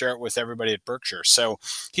 I'm going to share it with everybody at Berkshire. So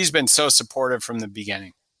he's been so supportive from the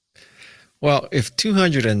beginning. Well, if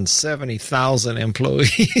 270,000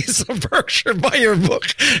 employees of Berkshire buy your book,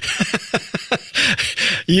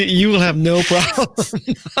 you will have no problem.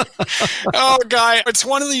 Oh, Guy, it's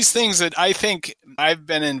one of these things that I think I've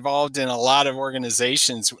been involved in a lot of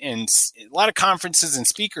organizations and a lot of conferences and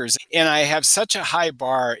speakers, and I have such a high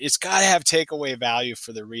bar. It's got to have takeaway value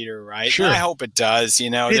for the reader, right? Sure. And I hope it does.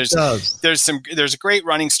 There's a great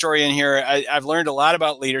running story in here. I've learned a lot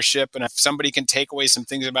about leadership, and if somebody can take away some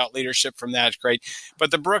things about leadership from that, it's great.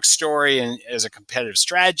 But the Brooks story, and as a competitive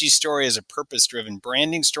strategy story, as a purpose-driven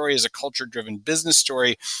branding story, as a culture-driven business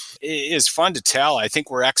story, is fun to tell. I think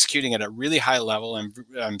we're executing at a really high level, and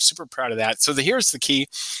I'm super proud of that. So here's the key.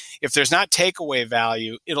 If there's not takeaway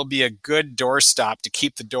value, it'll be a good doorstop to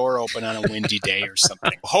keep the door open on a windy day or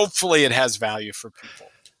something. Hopefully it has value for people.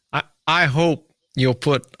 I hope you'll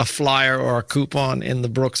put a flyer or a coupon in the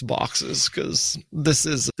Brooks boxes, because this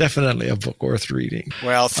is definitely a book worth reading.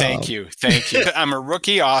 Well, thank you. Thank you. I'm a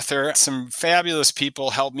rookie author. Some fabulous people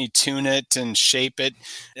helped me tune it and shape it.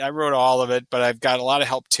 I wrote all of it, but I've got a lot of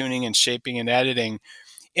help tuning and shaping and editing.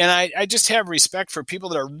 And I just have respect for people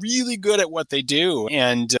that are really good at what they do.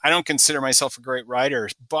 And I don't consider myself a great writer,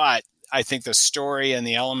 but I think the story and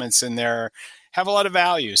the elements in there have a lot of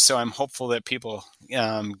value. So I'm hopeful that people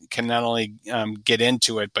can not only get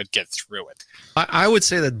into it, but get through it. I would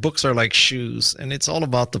say that books are like shoes, and it's all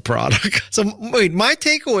about the product. So wait, my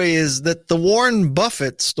takeaway is that the Warren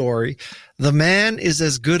Buffett story, the man is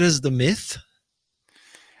as good as the myth.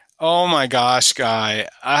 Oh my gosh, Guy.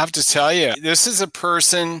 I have to tell you, this is a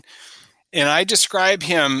person And I describe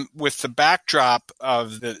him with the backdrop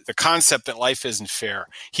of the concept that life isn't fair.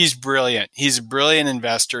 He's brilliant. He's a brilliant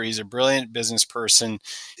investor. He's a brilliant business person.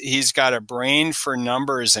 He's got a brain for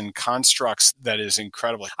numbers and constructs that is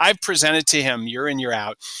incredible. I've presented to him year in, year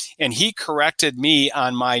out, and he corrected me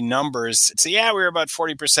on my numbers. So, yeah, we were about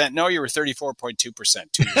 40%. No, you were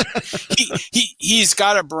 34.2% 2 years ago. He's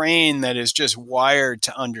got a brain that is just wired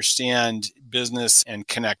to understand business and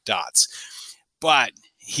connect dots. But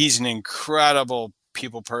he's an incredible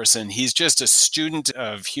people person. He's just a student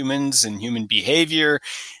of humans and human behavior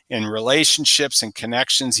and relationships and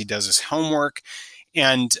connections. He does his homework,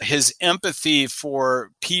 and his empathy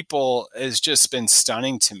for people has just been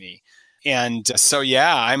stunning to me. And so,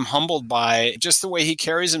 yeah, I'm humbled by just the way he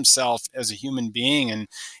carries himself as a human being, and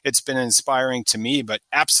it's been inspiring to me. But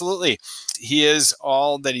absolutely, he is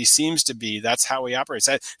all that he seems to be. That's how he operates.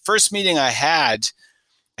 First meeting I had,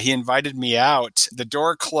 he invited me out. The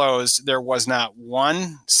door closed. There was not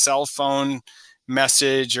one cell phone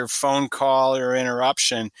message or phone call or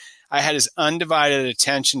interruption. I had his undivided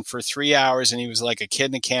attention for 3 hours, and he was like a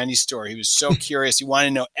kid in a candy store. He was so curious. He wanted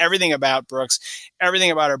to know everything about Brooks, everything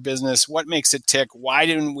about our business, what makes it tick, why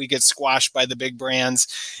didn't we get squashed by the big brands?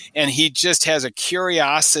 And he just has a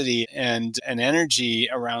curiosity and an energy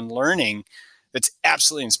around learning that's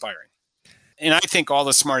absolutely inspiring. And I think all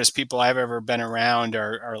the smartest people I've ever been around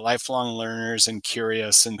are lifelong learners and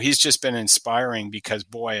curious. And he's just been inspiring because,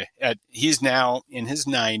 boy, he's now in his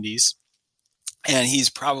 90s, and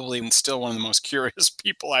he's probably still one of the most curious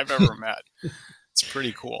people I've ever met. It's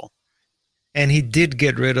pretty cool. And he did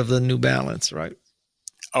get rid of the New Balance, right?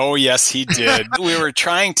 Oh, yes, he did. We were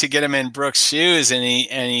trying to get him in Brooks' shoes, and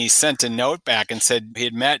he sent a note back and said he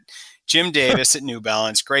had met Jim Davis at New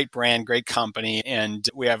Balance, great brand, great company, and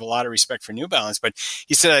we have a lot of respect for New Balance. But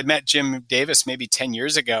he said, I met Jim Davis maybe 10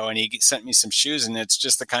 years ago, and he sent me some shoes, and it's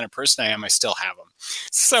just the kind of person I am. I still have them.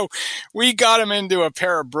 So we got him into a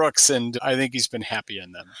pair of Brooks, and I think he's been happy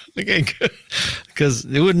in them. Okay, good. Because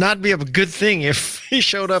it would not be a good thing if he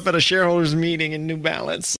showed up at a shareholders meeting in New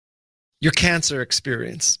Balance. Your cancer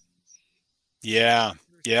experience. Yeah.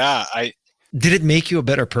 Did it make you a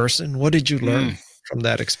better person? What did you learn from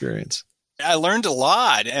that experience? I learned a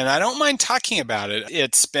lot, and I don't mind talking about it.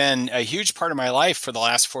 It's been a huge part of my life for the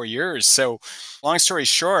last 4 years. So long story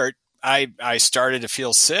short, I started to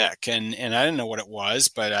feel sick, and I didn't know what it was,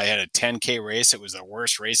 but I had a 10K race. It was the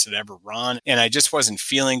worst race I'd ever run, and I just wasn't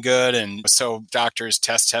feeling good. And so doctors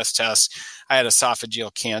test. I had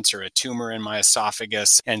esophageal cancer, a tumor in my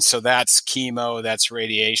esophagus. And so that's chemo, that's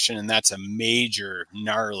radiation, and that's a major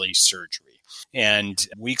gnarly surgery. And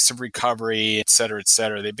weeks of recovery, et cetera, et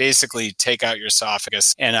cetera. They basically take out your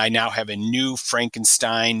esophagus, and I now have a new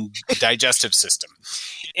Frankenstein digestive system.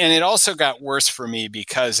 And it also got worse for me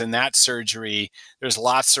because in that surgery, there's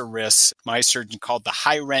lots of risks. My surgeon called the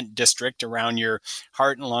high rent district around your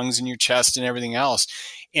heart and lungs and your chest and everything else.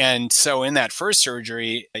 And so in that first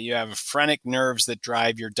surgery, you have phrenic nerves that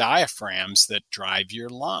drive your diaphragms that drive your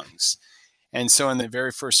lungs. And so in the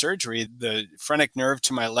very first surgery, the phrenic nerve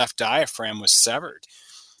to my left diaphragm was severed.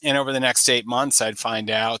 And over the next 8 months, I'd find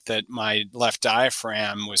out that my left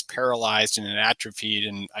diaphragm was paralyzed and it atrophied,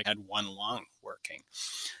 and I had one lung working.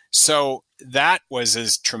 So that was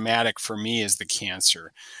as traumatic for me as the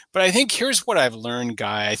cancer. But I think here's what I've learned,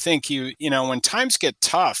 Guy. I think you know, when times get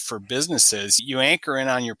tough for businesses, you anchor in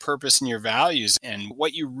on your purpose and your values and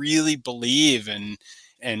what you really believe and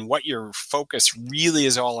what your focus really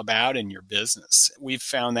is all about in your business. We've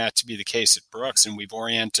found that to be the case at Brooks, and we've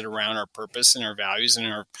oriented around our purpose and our values and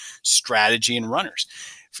our strategy and runners.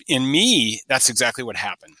 In me, that's exactly what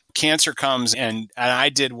happened. Cancer comes, and I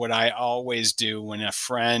did what I always do when a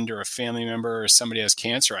friend or a family member or somebody has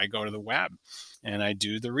cancer. I go to the web and I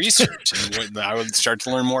do the research, and I would start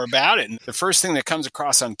to learn more about it. And the first thing that comes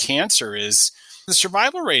across on cancer is the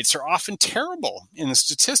survival rates are often terrible in the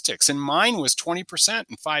statistics, and mine was 20%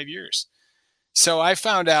 in 5 years. So I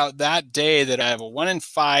found out that day that I have a 1 in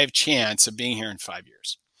 5 chance of being here in 5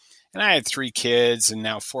 years. And I had 3 kids and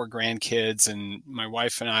now 4 grandkids, and my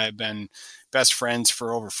wife and I have been best friends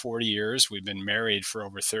for over 40 years. We've been married for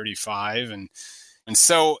over 35, and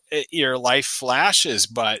so your life flashes.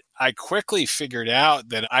 But I quickly figured out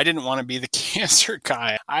that I didn't want to be the cancer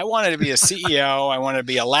guy. I wanted to be a CEO. I wanted to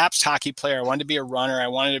be a lapsed hockey player. I wanted to be a runner. I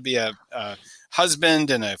wanted to be a husband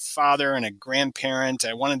and a father and a grandparent.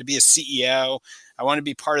 I wanted to be a CEO. I wanted to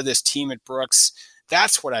be part of this team at Brooks.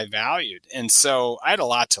 That's what I valued. And so I had a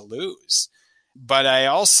lot to lose. But I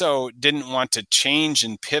also didn't want to change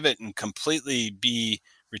and pivot and completely be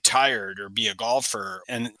retired or be a golfer.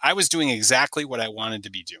 And I was doing exactly what I wanted to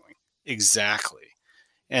be doing. Exactly.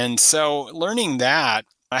 And so learning that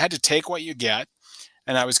I had to take what you get,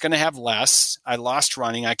 and I was going to have less. I lost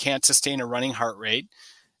running. I can't sustain a running heart rate.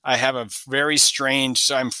 I have a very strange,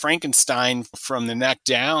 so I'm Frankenstein from the neck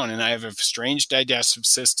down, and I have a strange digestive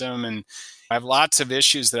system, and I have lots of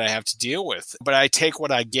issues that I have to deal with. But I take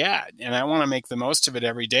what I get, and I want to make the most of it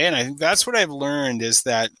every day. And I think that's what I've learned, is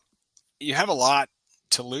that you have a lot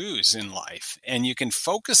to lose in life, and you can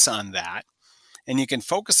focus on that, and you can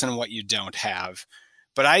focus on what you don't have.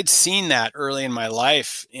 But I'd seen that early in my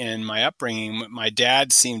life, in my upbringing. My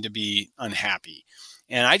dad seemed to be unhappy,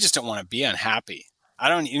 and I just don't want to be unhappy. I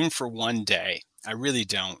don't, even for one day. I really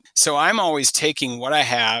don't. So I'm always taking what I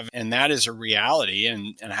have, and that is a reality,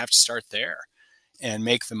 and I have to start there and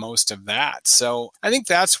make the most of that. So I think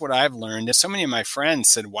that's what I've learned. So many of my friends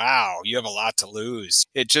said, wow, you have a lot to lose.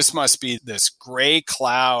 It just must be this gray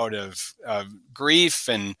cloud of grief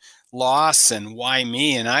and loss, and why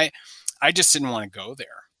me? And I just didn't want to go there.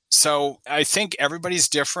 So I think everybody's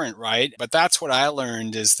different, right? But that's what I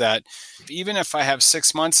learned, is that even if I have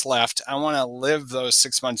 6 months left, I want to live those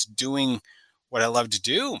 6 months doing what I love to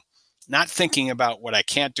do, not thinking about what I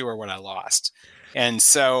can't do or what I lost. And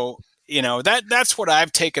so, that's what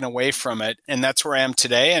I've taken away from it. And that's where I am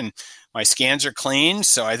today. And my scans are clean.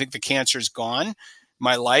 So I think the cancer's gone.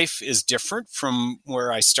 My life is different from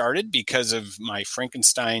where I started because of my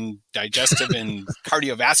Frankenstein digestive and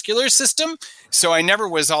cardiovascular system. So I never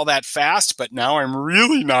was all that fast, but now I'm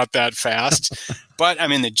really not that fast. But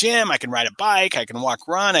I'm in the gym. I can ride a bike. I can walk,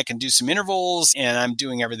 run. I can do some intervals, and I'm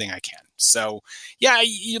doing everything I can. So yeah,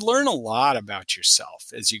 you learn a lot about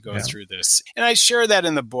yourself as you go through this. And I share that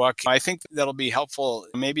in the book. I think that'll be helpful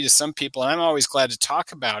maybe to some people, and I'm always glad to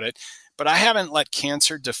talk about it. But I haven't let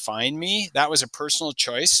cancer define me. That was a personal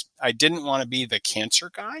choice. I didn't want to be the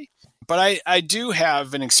cancer guy. But I do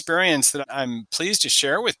have an experience that I'm pleased to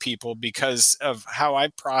share with people because of how I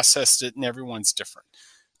processed it, and everyone's different.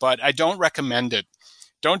 But I don't recommend it.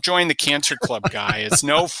 Don't join the cancer club, guy. It's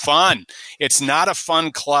no fun. It's not a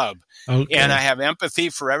fun club. Okay. And I have empathy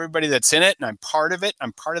for everybody that's in it, and I'm part of it.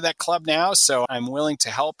 I'm part of that club now, so I'm willing to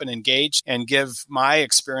help and engage and give my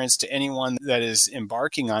experience to anyone that is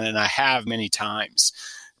embarking on it, and I have many times.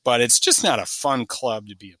 But it's just not a fun club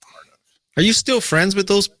to be a part of. Are you still friends with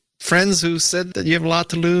those friends who said that you have a lot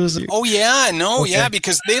to lose? Oh, yeah. No, okay. Yeah,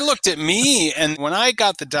 because they looked at me, and when I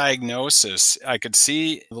got the diagnosis, I could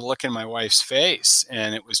see the look in my wife's face,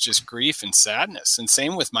 and it was just grief and sadness, and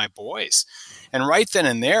same with my boys. And right then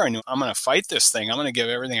and there, I knew I'm going to fight this thing. I'm going to give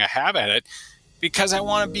everything I have at it because I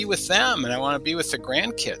want to be with them, and I want to be with the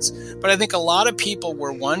grandkids. But I think a lot of people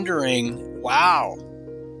were wondering, wow,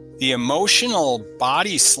 the emotional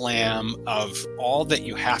body slam of all that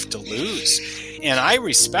you have to lose. And I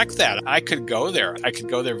respect that. I could go there. I could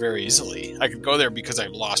go there very easily. I could go there because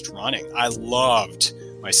I've lost running. I loved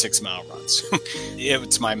my 6-mile runs.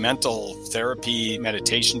 It's my mental therapy,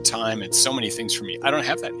 meditation time. It's so many things for me. I don't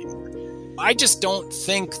have that anymore. I just don't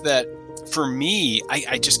think that for me,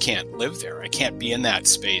 I just can't live there. I can't be in that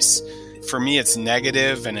space. For me, it's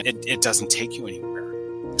negative, and it doesn't take you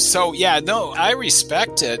anywhere. So yeah, no, I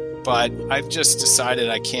respect it, but I've just decided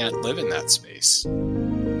I can't live in that space.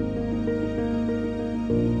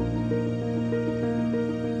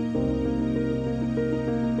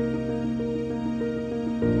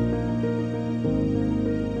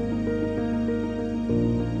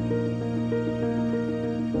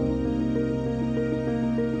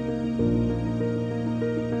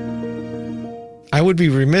 I would be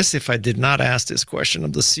remiss if I did not ask this question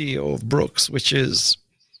of the CEO of Brooks, which is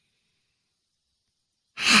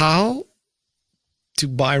how to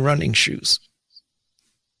buy running shoes.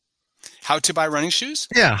 How to buy running shoes?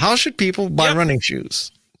 Yeah. How should people buy running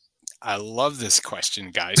shoes? I love this question,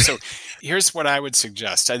 guys. So here's what I would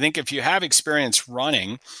suggest. I think if you have experience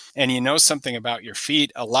running and you know something about your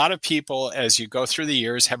feet, a lot of people, as you go through the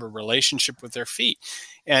years, have a relationship with their feet.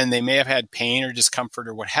 And they may have had pain or discomfort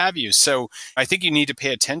or what have you. So I think you need to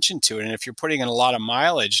pay attention to it. And if you're putting in a lot of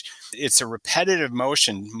mileage, it's a repetitive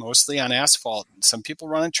motion, mostly on asphalt. Some people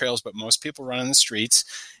run on trails, but most people run on the streets,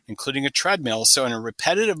 including a treadmill. So in a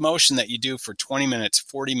repetitive motion that you do for 20 minutes,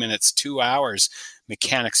 40 minutes, 2 hours,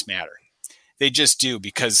 mechanics matter. They just do,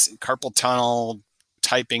 because carpal tunnel,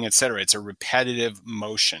 typing, etc. It's a repetitive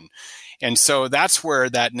motion. And so that's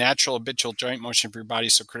where that natural habitual joint motion for your body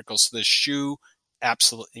is so critical. So the shoe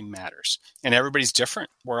absolutely matters. And everybody's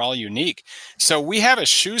different. We're all unique. So we have a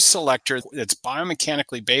shoe selector that's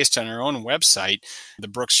biomechanically based on our own website, the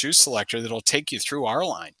Brooks Shoe Selector, that'll take you through our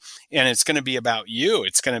line. And it's going to be about you.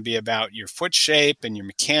 It's going to be about your foot shape and your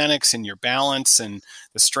mechanics and your balance and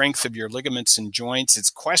the strength of your ligaments and joints.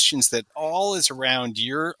 It's questions that all is around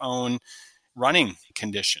your own running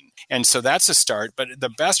condition. And so that's a start. But the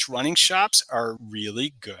best running shops are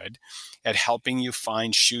really good at helping you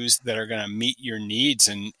find shoes that are going to meet your needs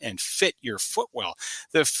and fit your foot well.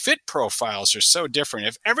 The fit profiles are so different.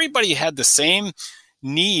 If everybody had the same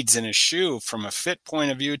needs in a shoe from a fit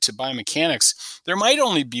point of view to biomechanics, there might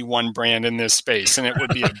only be one brand in this space, and it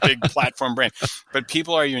would be a big platform brand. But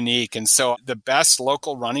people are unique. And so the best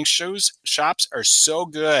local running shops are so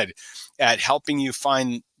good at helping you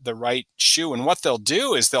find the right shoe. And what they'll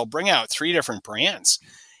do is they'll bring out 3 different brands,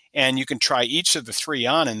 and you can try each of the 3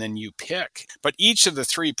 on, and then you pick. But each of the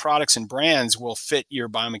 3 products and brands will fit your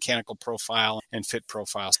biomechanical profile and fit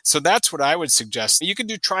profiles. So that's what I would suggest. You can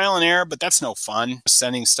do trial and error, but that's no fun,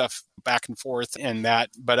 sending stuff back and forth and that.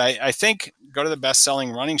 But I think go to the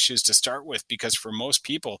best-selling running shoes to start with, because for most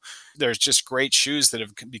people, there's just great shoes that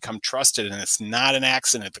have become trusted, and it's not an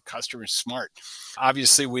accident. The customer's smart.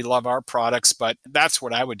 Obviously, we love our products, but that's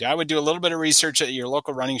what I would do. I would do a little bit of research at your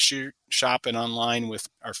local running shoe shop and online with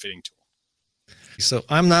our fitting tool. So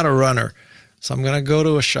I'm not a runner, so I'm going to go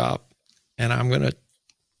to a shop and I'm going to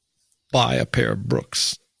buy a pair of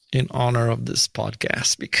Brooks in honor of this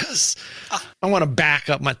podcast, because I want to back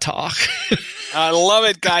up my talk. I love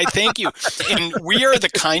it, Guy. Thank you. And we are the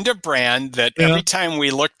kind of brand that every time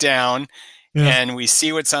we look down and we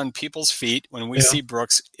see what's on people's feet, when we see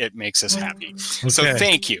Brooks, it makes us happy. Okay. So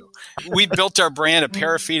thank you. We built our brand a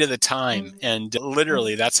pair of feet at a time, and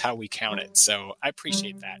literally that's how we count it. So I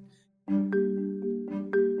appreciate that.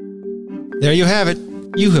 There you have it.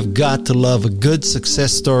 You have got to love a good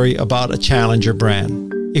success story about a challenger brand.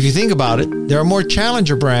 If you think about it, there are more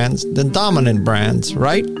challenger brands than dominant brands,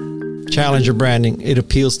 right? Challenger branding, it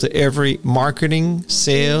appeals to every marketing,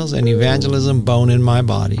 sales, and evangelism bone in my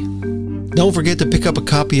body. Don't forget to pick up a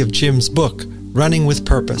copy of Jim's book, Running with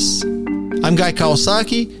Purpose. I'm Guy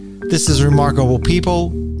Kawasaki. This is Remarkable People.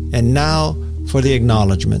 And now for the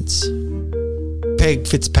acknowledgements. Peg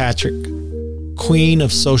Fitzpatrick, Queen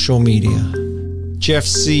of Social Media. Jeff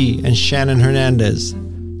C. and Shannon Hernandez,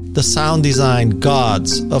 the sound design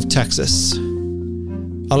gods of Texas.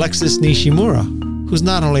 Alexis Nishimura, who's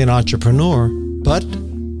not only an entrepreneur, but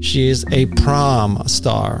she is a prom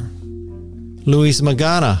star. Luis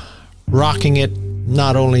Magana, rocking it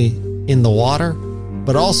not only in the water,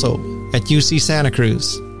 but also at UC Santa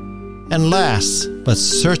Cruz. And last, but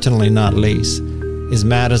certainly not least, is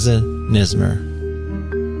Madison Nismer,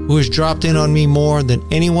 who has dropped in on me more than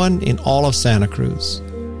anyone in all of Santa Cruz.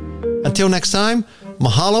 Until next time,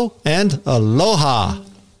 mahalo and aloha.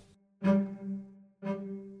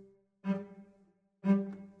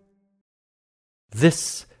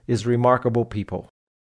 This is Remarkable People.